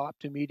 They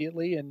stopped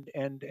immediately, and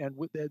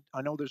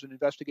I know there's an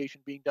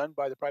investigation being done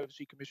by the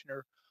Privacy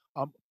Commissioner.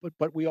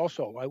 But we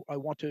also, I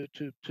want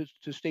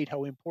to state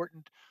how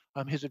important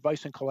his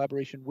advice and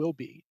collaboration will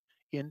be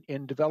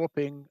in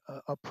developing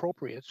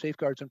appropriate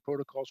safeguards and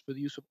protocols for the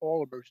use of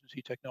all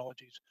emergency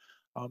technologies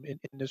in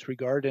this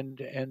regard,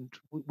 and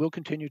we'll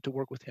continue to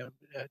work with him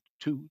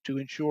to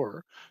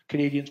ensure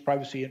Canadians'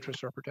 privacy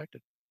interests are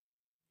protected.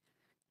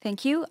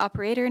 Thank you.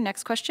 Operator,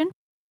 next question.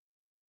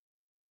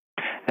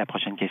 La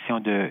prochaine question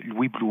de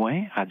Louis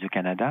Blouin,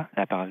 Radio-Canada.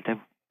 La parole est à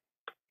vous.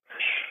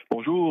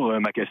 Bonjour,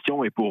 ma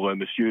question est pour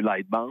Monsieur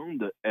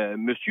Lightbound.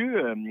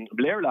 Monsieur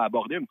Blair l'a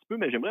abordé un petit peu,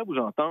 mais j'aimerais vous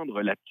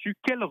entendre là-dessus.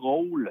 Quel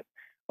rôle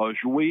a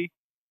joué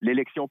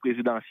l'élection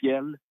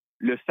présidentielle,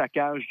 le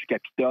saccage du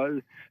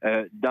Capitole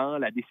dans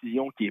la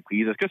décision qui est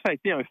prise? Est-ce que ça a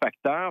été un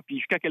facteur? Puis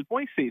jusqu'à quel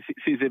point ces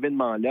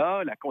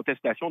événements-là, la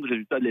contestation du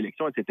résultat de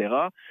l'élection, etc.,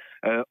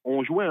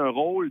 ont joué un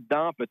rôle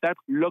dans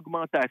peut-être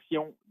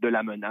l'augmentation de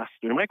la menace?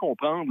 J'aimerais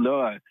comprendre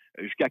là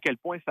jusqu'à quel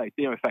point ça a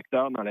été un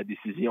facteur dans la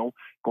décision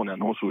qu'on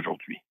annonce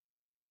aujourd'hui.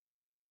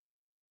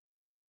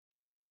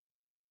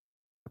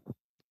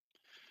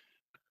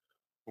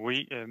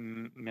 Oui,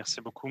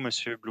 merci beaucoup, M.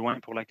 Blouin,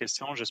 pour la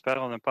question.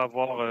 J'espère ne pas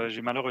avoir...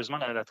 j'ai malheureusement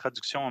la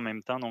traduction en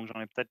même temps, donc j'en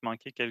ai peut-être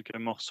manqué quelques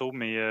morceaux,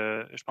 mais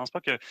je pense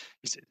pas que...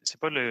 C'est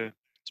pas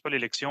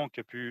l'élection qui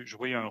a pu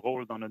jouer un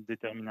rôle dans notre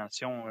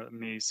détermination,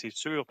 mais c'est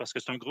sûr, parce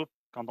que c'est un groupe,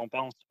 quand on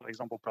pense, par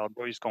exemple, aux Proud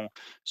Boys, qu'on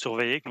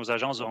surveillait, que nos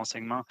agences de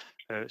renseignement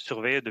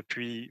surveillaient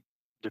depuis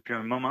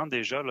un moment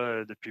déjà,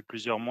 là, depuis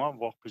plusieurs mois,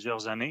 voire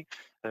plusieurs années.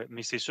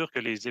 Mais c'est sûr que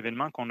les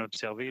événements qu'on a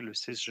observés le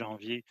 6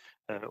 janvier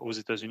aux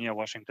États-Unis, à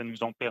Washington,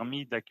 nous ont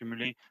permis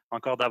d'accumuler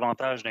encore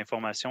davantage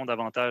d'informations,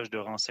 davantage de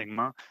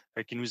renseignements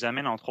qui nous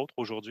amènent, entre autres,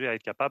 aujourd'hui à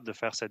être capables de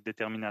faire cette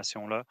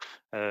détermination-là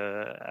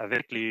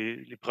avec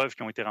les preuves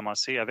qui ont été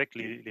ramassées, avec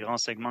les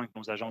renseignements que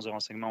nos agences de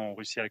renseignement ont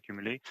réussi à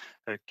accumuler,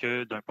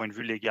 que d'un point de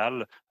vue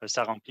légal,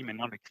 ça remplit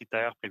maintenant le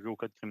critère prévu au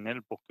Code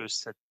criminel pour que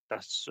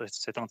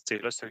cette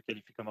entité-là se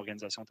qualifie comme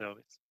organisation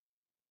terroriste.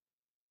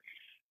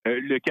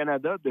 Le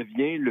Canada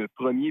devient le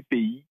premier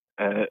pays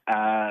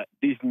à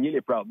désigner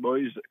les Proud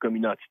Boys comme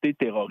une entité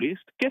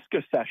terroriste. Qu'est-ce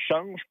que ça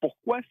change?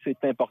 Pourquoi c'est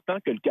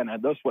important que le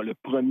Canada soit le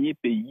premier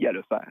pays à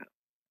le faire?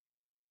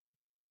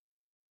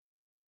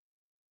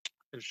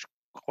 Je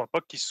ne crois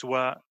pas qu'il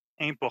soit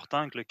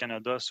important que le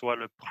Canada soit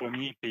le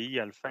premier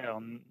pays à le faire.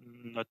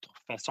 Notre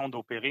façon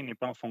d'opérer n'est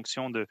pas en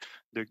fonction de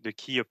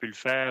qui a pu le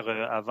faire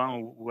avant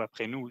ou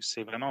après nous.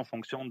 C'est vraiment en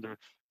fonction de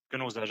que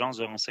nos agences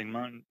de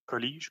renseignement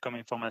colligent comme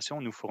information,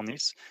 nous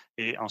fournissent.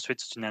 Et ensuite,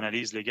 c'est une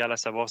analyse légale à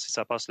savoir si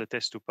ça passe le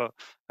test ou pas.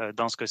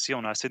 Dans ce cas-ci,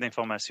 on a assez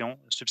d'informations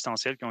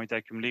substantielles qui ont été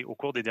accumulées au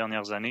cours des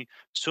dernières années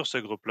sur ce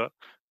groupe-là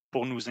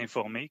pour nous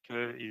informer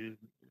que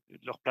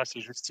leur place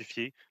est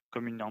justifiée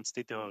comme une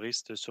entité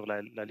terroriste sur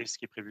la liste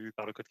qui est prévue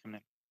par le Code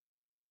criminel.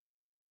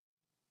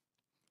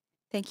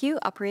 Thank you.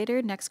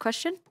 Operator, next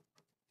question.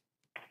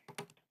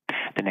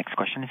 The next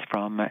question is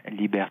from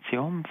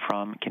Libertium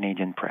from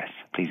Canadian Press.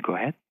 Please go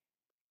ahead.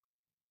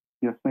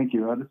 Yes, thank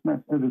you.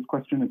 This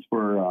question is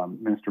for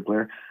Minister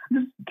Blair.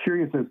 I'm just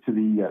curious as to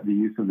the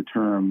use of the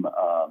term,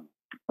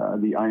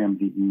 the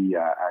IMDE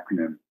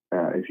acronym,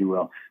 if you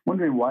will.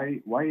 Wondering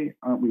why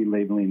aren't we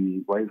labeling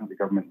these? Why isn't the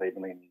government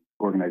labeling these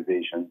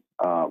organizations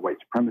white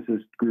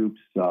supremacist groups?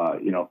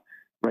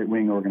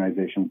 Right-wing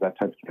organizations, that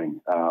type of thing.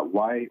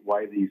 Why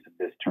the use of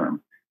this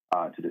term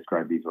to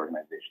describe these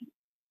organizations?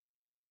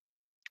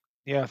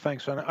 Yeah,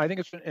 thanks. And I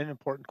think it's an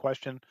important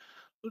question.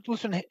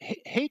 Listen,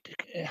 hate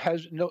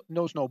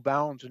knows no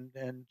bounds,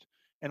 and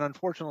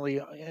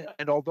unfortunately,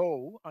 and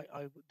although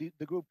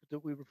the group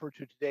that we refer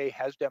to today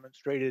has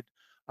demonstrated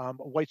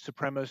white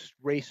supremacist,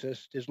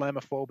 racist,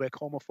 Islamophobic,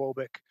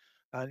 homophobic,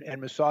 and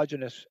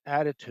misogynist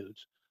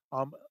attitudes,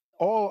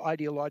 all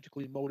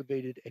ideologically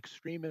motivated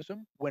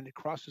extremism when it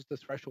crosses the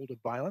threshold of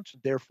violence.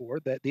 Therefore,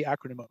 that the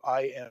acronym of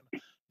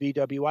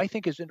IMVW, I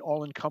think, is an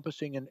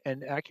all-encompassing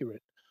and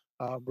accurate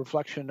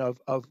reflection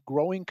of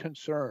growing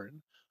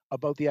concern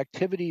about the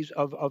activities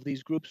of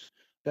these groups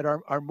that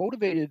are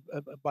motivated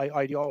by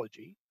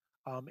ideology,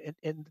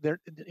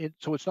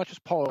 so it's not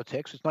just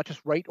politics, it's not just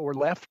right or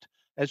left,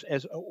 and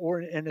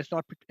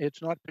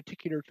it's not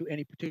particular to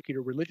any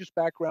particular religious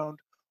background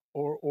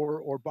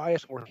or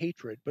bias or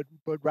hatred, but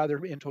rather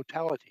in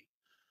totality.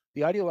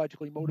 The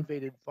ideologically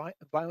motivated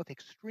violent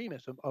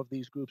extremism of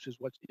these groups is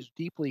what is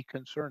deeply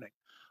concerning.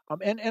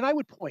 And I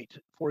would point,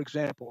 for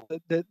example,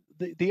 that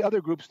the other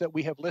groups that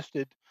we have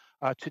listed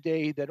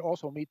today that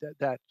also meet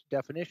that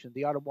definition,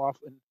 the Ottawa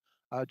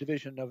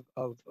division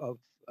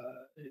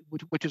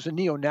which is a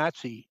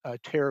neo-Nazi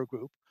terror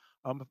group.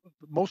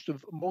 Most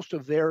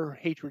of their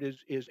hatred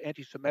is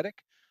anti-Semitic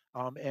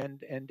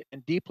and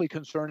deeply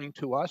concerning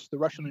to us. The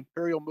Russian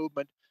imperial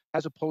movement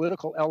has a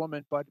political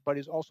element, but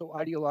is also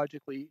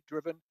ideologically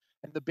driven,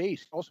 and the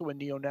base also a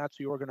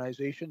neo-Nazi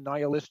organization,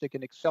 nihilistic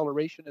and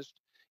accelerationist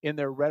in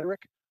their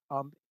rhetoric.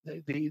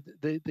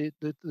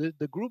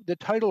 The group, the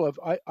title of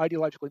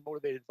ideologically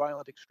motivated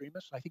violent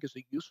extremists, I think is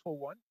a useful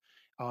one.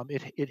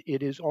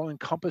 It is all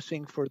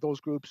encompassing for those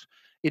groups.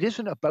 It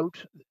isn't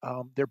about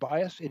their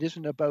bias. It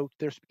isn't about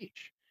their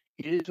speech.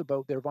 It is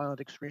about their violent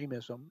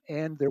extremism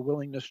and their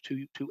willingness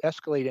to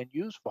escalate and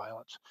use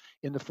violence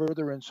in the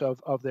furtherance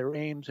of their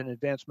aims and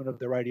advancement of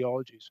their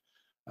ideologies.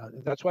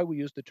 That's why we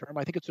use the term.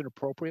 I think it's an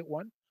appropriate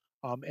one,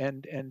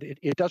 and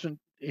it doesn't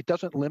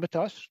limit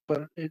us,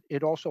 but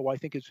it also, I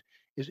think,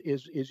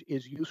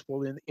 is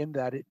useful in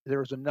that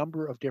there's a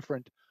number of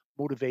different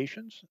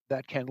motivations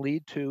that can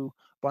lead to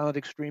violent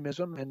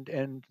extremism,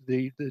 and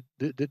the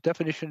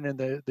definition and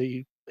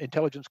the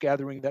intelligence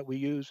gathering that we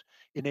use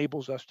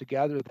enables us to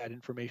gather that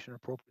information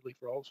appropriately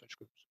for all such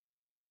groups.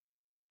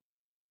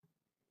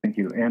 Thank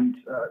you. And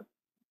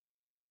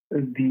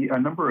a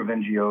number of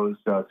NGOs,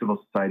 civil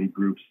society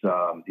groups,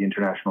 the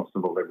International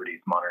Civil Liberties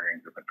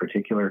Monitoring Group in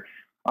particular,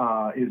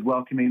 is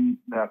welcoming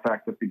the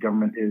fact that the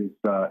government is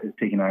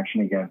taking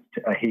action against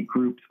hate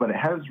groups, but it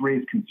has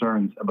raised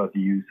concerns about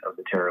the use of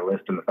the terror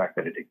list and the fact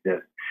that it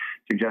exists,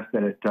 suggests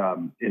that it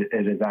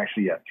is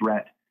actually a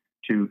threat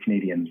to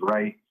Canadians'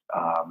 rights,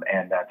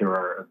 and that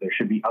there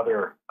should be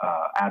other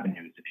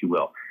avenues, if you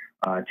will,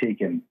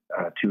 taken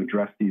to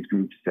address these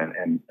groups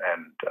and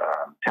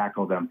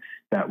tackle them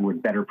that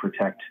would better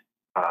protect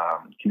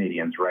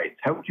Canadians' rights.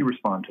 How would you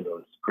respond to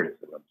those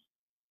criticisms?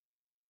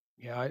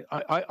 Yeah,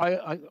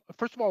 I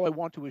first of all, I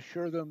want to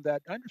assure them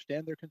that I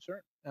understand their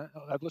concern.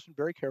 I've listened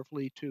very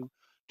carefully to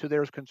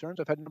their concerns.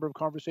 I've had a number of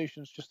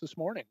conversations just this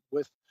morning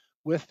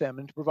with them,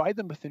 and to provide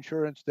them with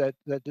assurance that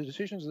the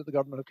decisions that the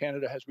Government of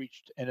Canada has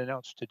reached and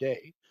announced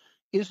today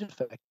is in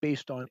fact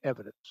based on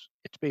evidence.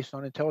 It's based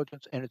on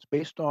intelligence, and it's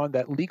based on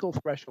that legal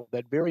threshold,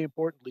 that very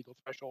important legal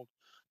threshold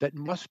that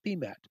must be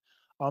met.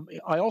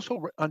 I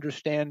also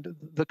understand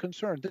the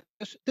concern.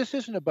 This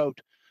isn't about,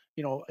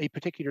 a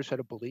particular set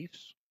of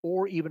beliefs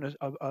or even the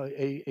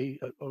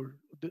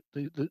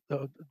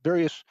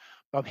various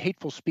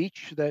hateful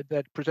speech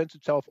that presents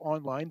itself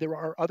online. There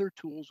are other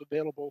tools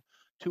available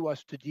to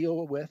us to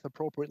deal with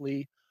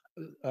appropriately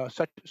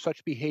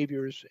such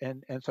behaviors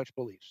and such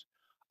beliefs.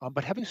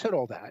 But having said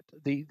all that,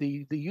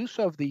 the use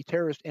of the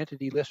terrorist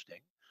entity listing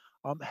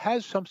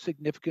has some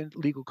significant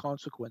legal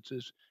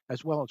consequences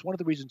as well. It's one of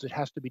the reasons it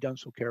has to be done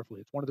so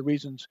carefully. It's one of the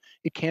reasons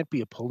it can't be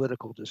a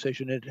political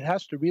decision. It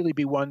has to really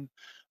be one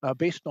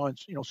based on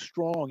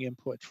strong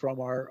input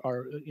from our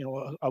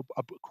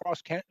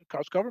cross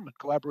government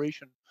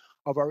collaboration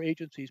of our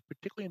agencies,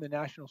 particularly in the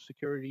national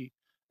security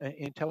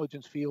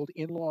intelligence field,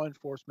 in law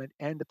enforcement,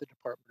 and at the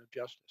Department of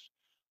Justice,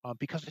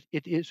 because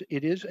it is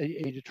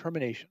a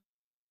determination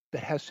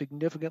that has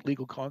significant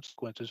legal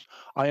consequences.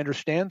 I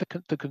understand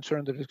the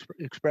concern that is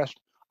expressed.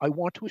 I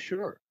want to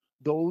assure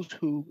those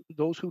who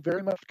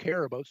very much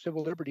care about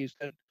civil liberties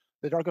that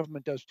our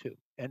government does too,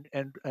 and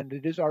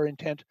it is our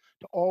intent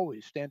to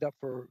always stand up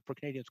for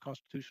Canadians'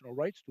 constitutional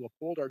rights, to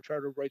uphold our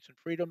Charter of Rights and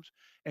Freedoms,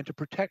 and to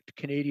protect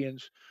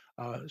Canadians'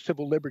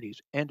 civil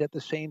liberties, and at the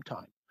same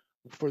time,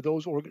 for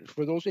those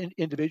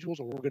individuals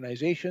or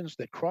organizations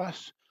that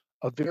cross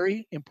a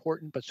very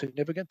important but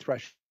significant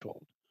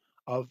threshold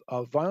of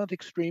violent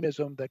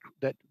extremism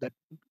that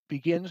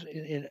begins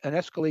in an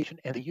escalation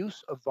and the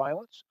use of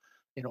violence,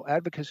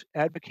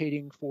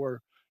 advocating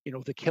for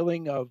the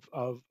killing of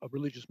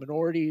religious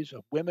minorities,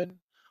 of women,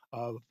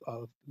 of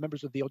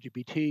members of the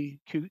LGBT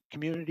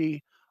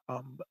community.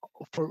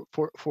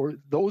 For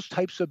those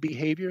types of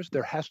behaviors,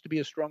 there has to be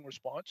a strong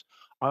response.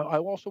 I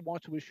also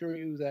want to assure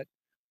you that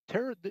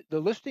the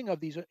listing of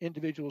these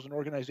individuals and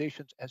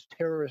organizations as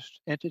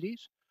terrorist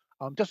entities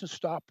doesn't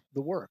stop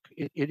the work.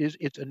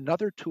 It's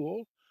another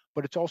tool,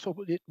 but it's also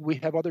we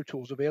have other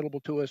tools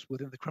available to us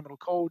within the criminal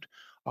code,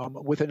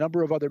 with a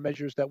number of other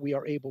measures that we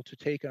are able to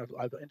take. And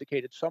I've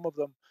indicated some of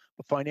them: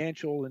 the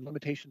financial and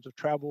limitations of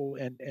travel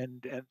and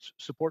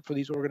support for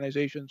these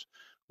organizations.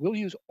 We'll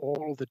use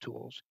all of the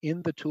tools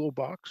in the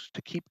toolbox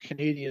to keep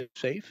Canadians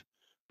safe,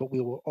 but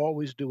we will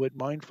always do it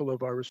mindful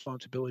of our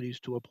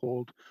responsibilities to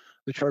uphold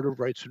the Charter of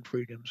Rights and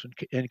Freedoms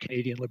and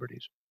Canadian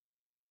liberties.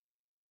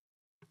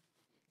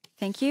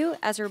 Thank you.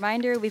 As a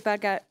reminder, we've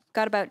got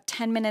about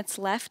 10 minutes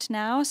left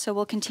now, so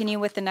we'll continue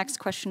with the next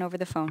question over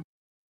the phone.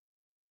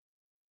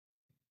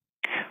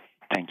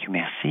 Thank you,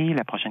 merci.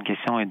 La prochaine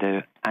question est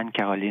de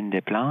Anne-Caroline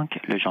Desplanques,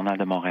 Le Journal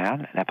de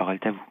Montréal. La parole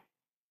est à vous.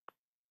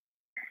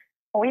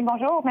 Oui,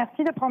 bonjour.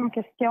 Merci de prendre ma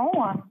question.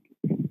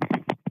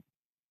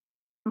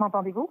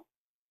 M'entendez-vous?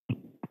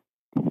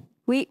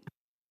 Oui.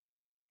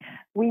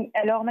 Oui,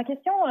 alors ma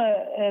question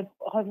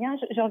revient,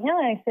 je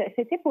reviens,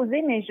 c'était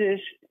posé, mais je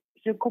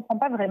ne comprends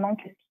pas vraiment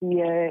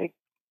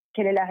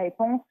quelle est la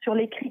réponse sur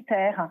les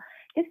critères.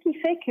 Qu'est-ce qui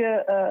fait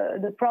que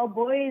The Proud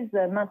Boys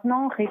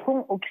maintenant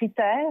répond aux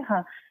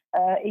critères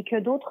et que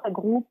d'autres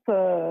groupes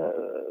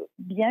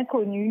bien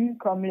connus,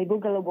 comme les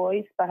Boogaloo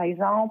Boys par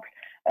exemple,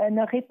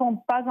 ne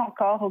répondent pas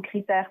encore aux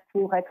critères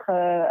pour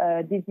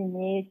être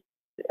désignés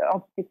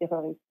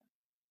antiterroristes.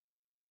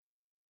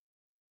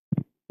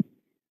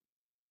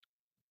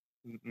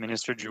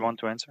 Minister, do you want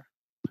to answer?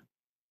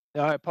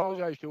 Now, I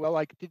apologize, Joël.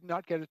 I did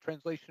not get a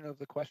translation of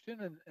the question,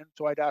 and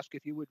so I'd ask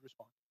if you would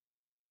respond.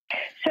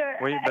 Sure.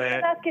 I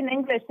can ask in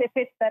English if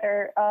it's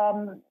better.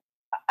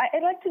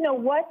 I'd like to know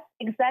what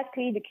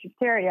exactly the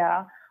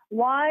criteria,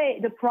 why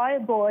the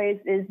Proud Boys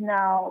is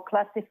now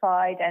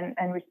classified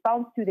and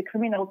responds to the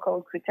criminal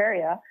code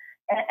criteria,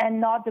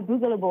 and not the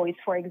Boogaloo Boys,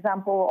 for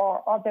example,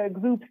 or other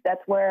groups that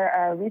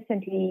were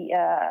recently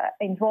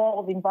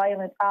involved in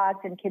violent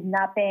acts and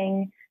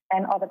kidnapping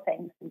and other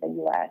things in the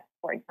U.S.,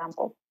 for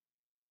example.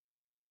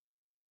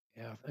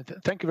 Yeah,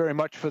 thank you very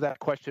much for that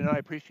question. I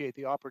appreciate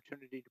the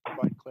opportunity to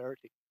provide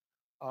clarity.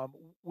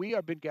 We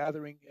have been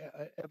gathering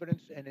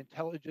evidence and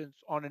intelligence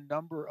on a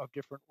number of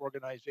different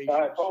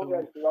organizations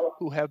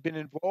who have been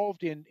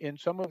involved in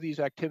some of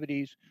these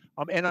activities,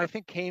 and I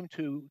think came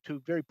to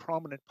very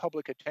prominent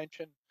public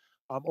attention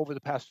over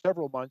the past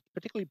several months,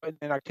 particularly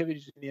in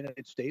activities in the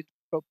United States,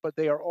 but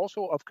they are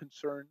also of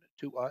concern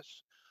to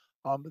us.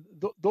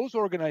 Those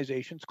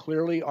organizations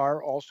clearly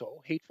are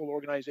also hateful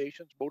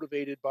organizations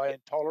motivated by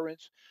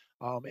intolerance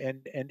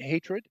and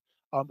hatred.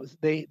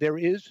 There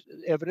is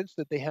evidence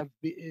that they have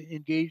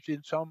engaged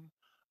in some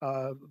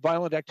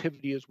violent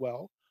activity as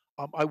well.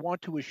 I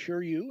want to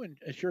assure you and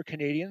assure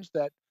Canadians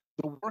that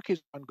the work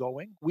is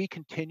ongoing. We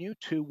continue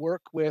to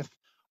work with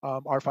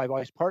our Five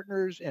Eyes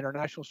partners and our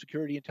national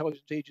security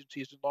intelligence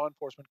agencies and law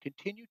enforcement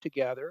continue to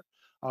gather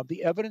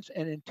the evidence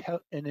and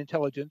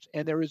intelligence,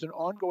 and there is an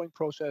ongoing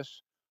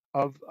process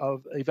of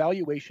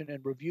evaluation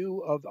and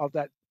review of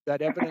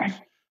that evidence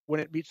when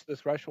it meets the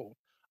threshold.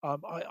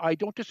 I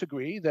don't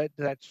disagree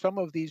that some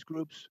of these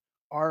groups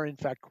are in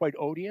fact quite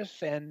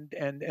odious and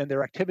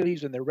their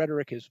activities and their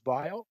rhetoric is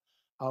vile.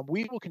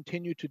 We will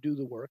continue to do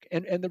the work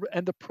and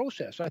the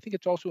process. I think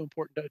it's also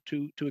important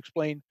to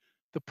explain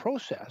the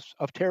process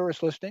of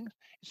terrorist listings.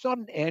 It's not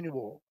an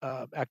annual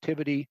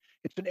activity,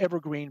 it's an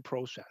evergreen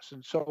process.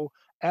 And so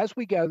as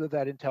we gather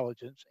that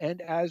intelligence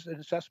and as an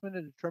assessment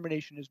and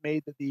determination is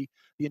made that the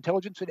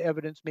intelligence and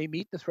evidence may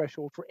meet the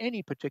threshold for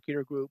any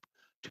particular group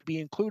to be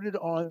included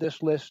on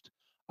this list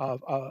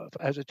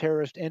as a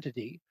terrorist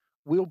entity,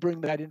 we'll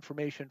bring that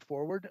information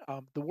forward.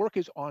 The work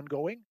is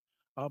ongoing,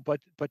 but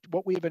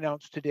what we have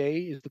announced today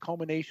is the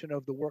culmination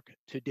of the work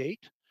to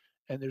date,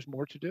 and there's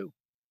more to do.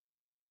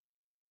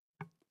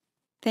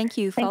 Thank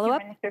you. Follow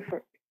up?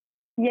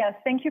 Yes,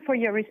 thank you for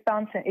your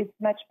response. It's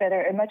much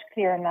better and much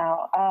clearer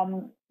now.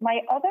 My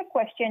other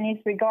question is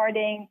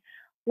regarding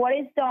what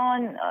is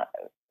done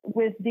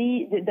with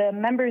the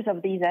members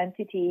of these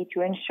entities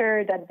to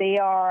ensure that they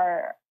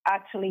are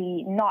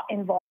actually not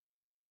involved.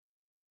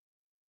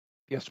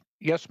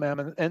 Yes,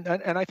 ma'am,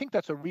 and I think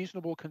that's a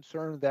reasonable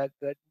concern that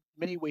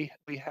many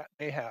may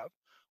have.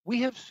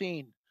 We have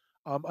seen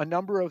a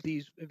number of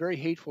these very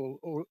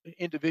hateful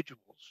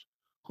individuals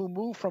who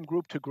move from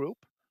group to group.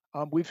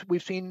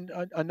 We've seen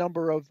a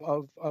number of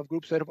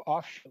groups that have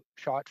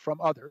offshot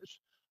from others.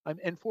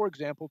 And for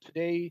example,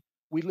 today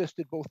we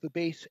listed both the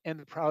base and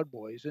the Proud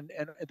Boys, and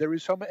there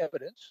is some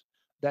evidence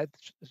that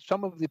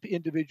some of the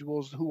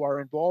individuals who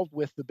are involved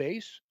with the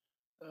base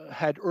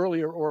had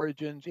earlier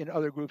origins in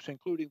other groups,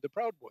 including the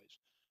Proud Boys.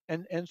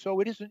 And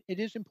so it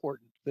is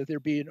important that there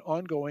be an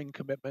ongoing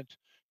commitment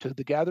to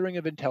the gathering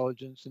of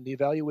intelligence and the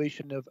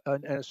evaluation of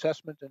an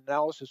assessment and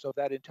analysis of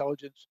that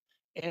intelligence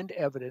and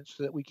evidence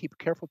so that we keep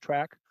careful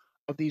track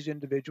of these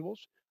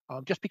individuals.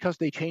 Just because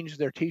they change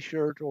their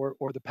T-shirt or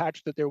the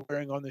patch that they're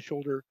wearing on the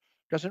shoulder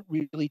doesn't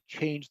really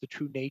change the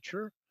true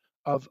nature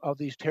of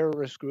these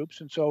terrorist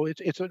groups. And so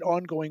it's an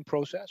ongoing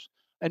process.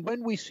 And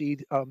when we see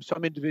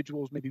some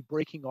individuals maybe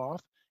breaking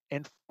off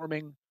and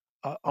forming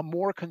a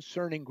more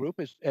concerning group,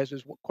 as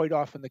is quite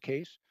often the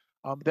case,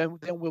 then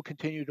we'll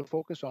continue to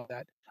focus on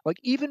that. Like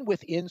even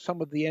within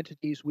some of the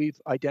entities we've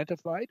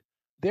identified,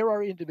 there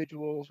are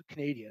individuals,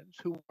 Canadians,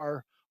 who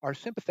are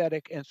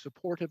sympathetic and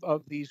supportive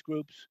of these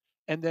groups,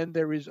 and then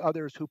there is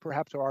others who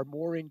perhaps are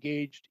more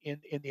engaged in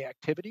the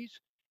activities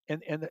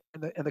and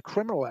the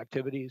criminal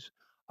activities,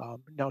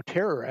 now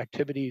terror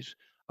activities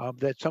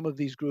that some of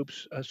these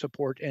groups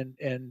support and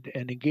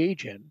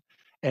engage in,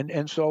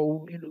 and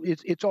so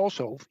it's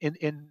also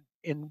in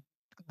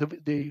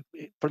the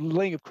for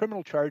laying of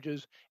criminal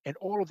charges and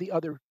all of the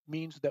other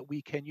means that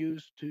we can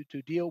use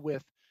to deal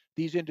with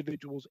these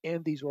individuals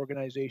and these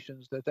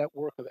organizations, that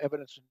work of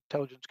evidence and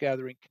intelligence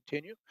gathering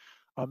continue.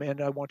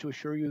 And I want to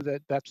assure you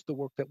that that's the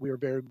work that we are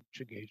very much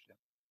engaged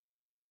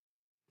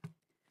in.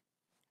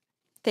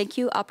 Thank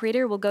you.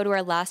 Operator, we'll go to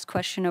our last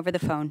question over the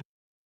phone.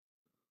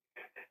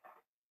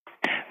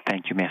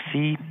 Thank you,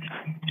 merci.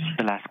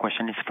 The last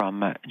question is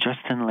from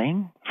Justin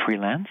Ling,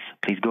 freelance.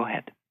 Please go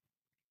ahead.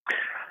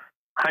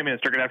 Hi,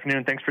 Minister. Good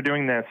afternoon. Thanks for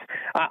doing this.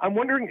 I'm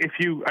wondering if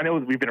I know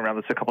we've been around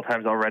this a couple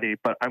times already,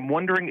 but I'm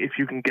wondering if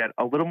you can get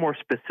a little more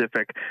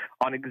specific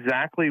on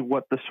exactly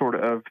what the sort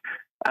of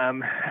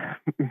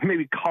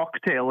maybe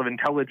cocktail of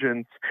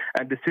intelligence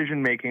and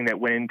decision-making that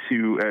went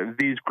into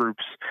these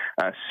groups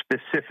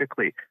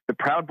specifically. The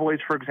Proud Boys,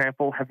 for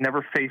example, have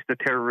never faced a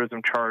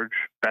terrorism charge,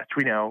 best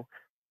we know.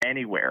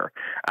 anywhere.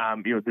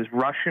 This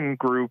Russian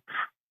group,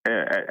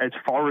 as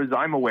far as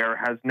I'm aware,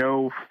 has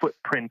no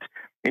footprint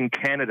in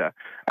Canada.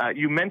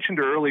 You mentioned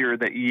earlier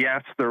that,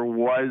 yes, there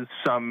was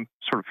some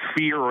sort of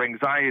fear or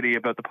anxiety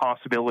about the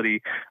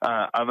possibility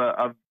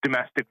of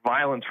domestic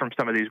violence from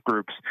some of these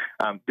groups.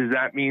 Does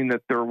that mean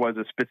that there was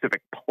a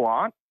specific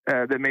plot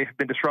that may have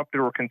been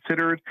disrupted or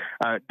considered?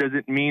 Does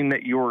it mean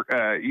that you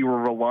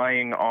were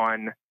relying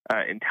on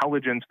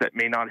intelligence that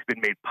may not have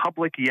been made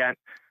public yet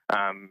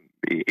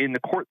in the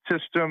court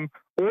system?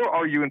 Or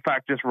are you, in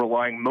fact, just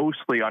relying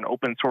mostly on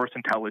open source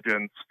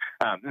intelligence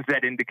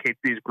that indicates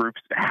these groups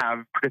have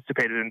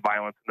participated in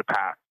violence in the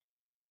past?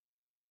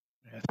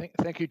 Yeah,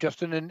 thank you,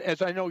 Justin. And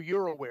as I know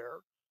you're aware,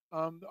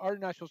 our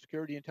national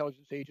security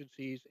intelligence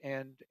agencies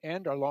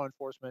and our law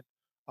enforcement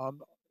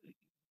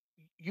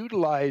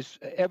utilize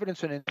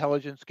evidence and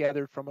intelligence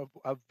gathered from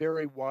a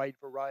very wide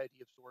variety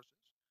of sources.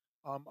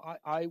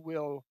 I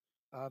will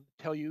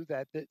tell you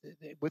that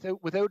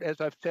without,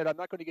 as I've said, I'm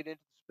not going to get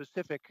into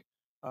specific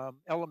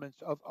elements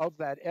of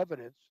that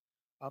evidence,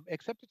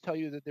 except to tell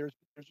you that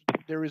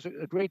there is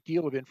a great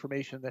deal of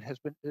information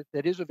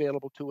that is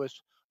available to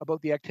us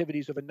about the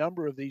activities of a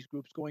number of these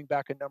groups going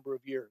back a number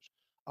of years.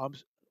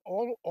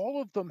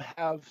 All of them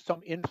have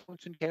some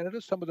influence in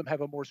Canada. Some of them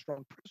have a more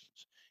strong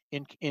presence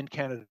in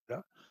Canada.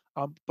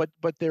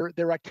 But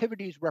their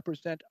activities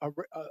represent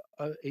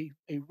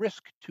a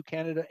risk to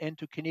Canada and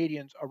to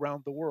Canadians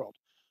around the world.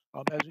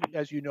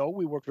 As you know,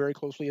 we work very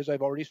closely, as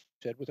I've already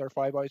said, with our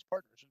Five Eyes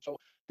partners. And so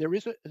there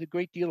is a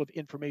great deal of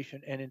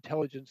information and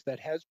intelligence that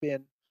has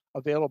been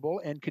available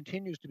and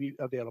continues to be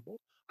available.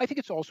 I think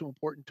it's also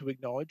important to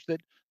acknowledge that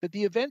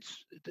the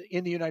events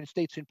in the United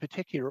States in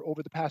particular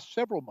over the past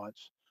several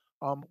months,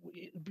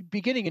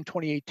 beginning in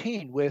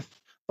 2018 with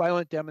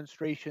violent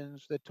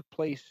demonstrations that took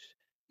place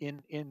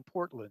in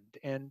Portland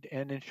and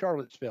in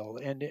Charlottesville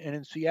and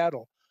in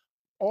Seattle,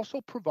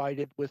 also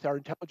provided with our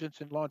intelligence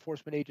and law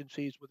enforcement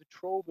agencies with a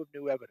trove of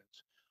new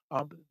evidence.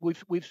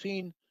 We've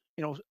seen,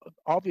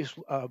 obvious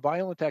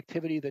violent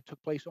activity that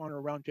took place on or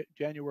around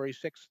January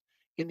 6th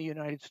in the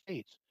United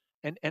States.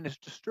 And as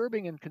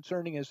disturbing and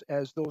concerning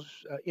as those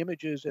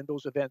images and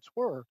those events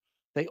were,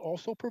 they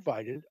also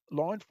provided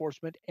law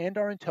enforcement and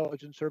our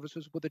intelligence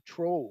services with a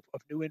trove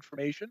of new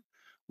information,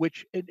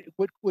 which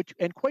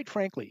and quite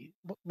frankly,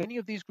 many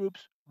of these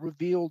groups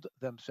revealed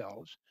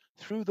themselves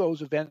through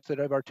those events that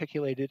I've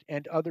articulated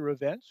and other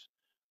events.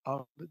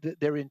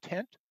 Their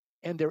intent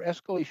and their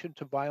escalation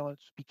to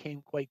violence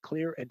became quite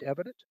clear and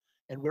evident,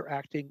 and we're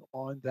acting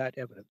on that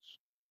evidence.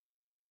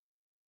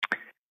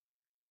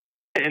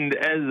 And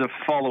as a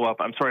follow-up,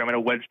 I'm sorry, I'm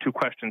going to wedge two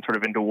questions sort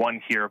of into one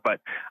here,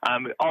 but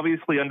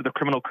obviously under the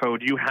criminal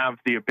code, you have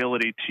the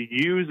ability to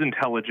use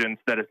intelligence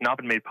that has not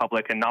been made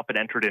public and not been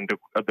entered into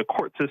the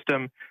court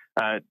system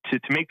to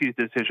make these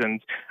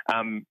decisions.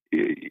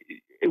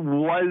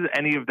 Was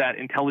any of that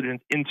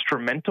intelligence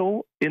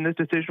instrumental in this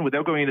decision?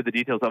 Without going into the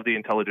details of the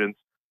intelligence,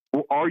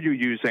 or are you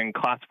using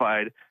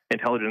classified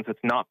intelligence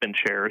that's not been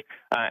shared?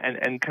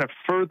 And kind of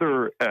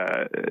further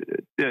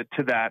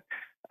to that,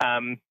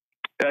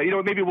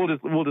 maybe we'll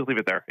just leave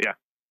it there. Yeah.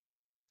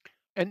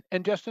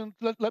 And Justin,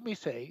 let me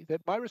say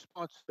that my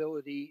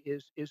responsibility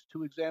is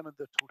to examine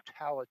the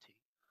totality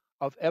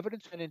of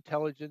evidence and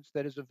intelligence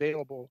that is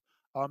available,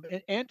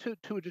 and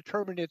to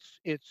determine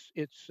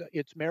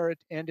its merit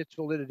and its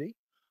validity,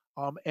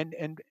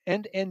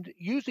 and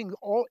using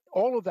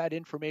all of that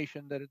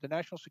information that the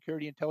national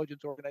security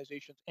intelligence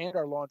organizations and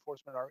our law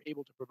enforcement are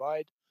able to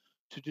provide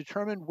to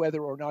determine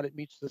whether or not it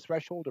meets the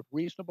threshold of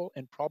reasonable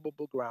and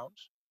probable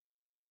grounds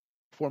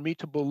for me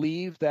to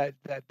believe that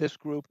this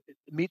group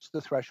meets the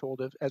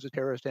threshold as a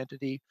terrorist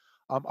entity.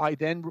 I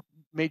then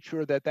made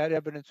sure that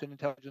evidence and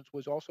intelligence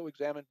was also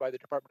examined by the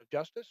Department of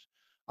Justice,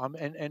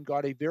 and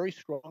got a very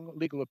strong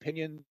legal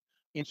opinion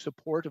in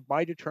support of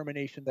my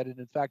determination that it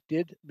in fact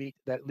did meet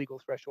that legal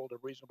threshold of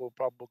reasonable and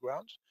probable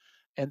grounds.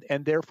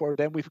 And therefore,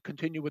 then we've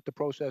continued with the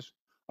process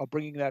of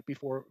bringing that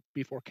before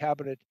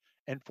Cabinet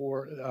and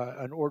for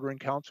an order in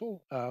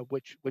council,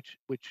 which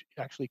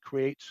actually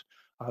creates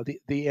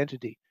the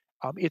entity.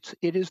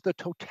 It is the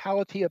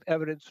totality of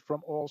evidence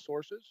from all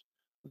sources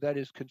that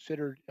is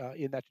considered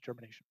in that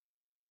determination.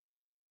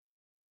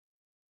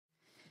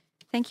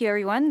 Thank you,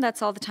 everyone.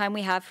 That's all the time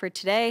we have for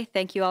today.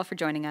 Thank you all for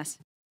joining us.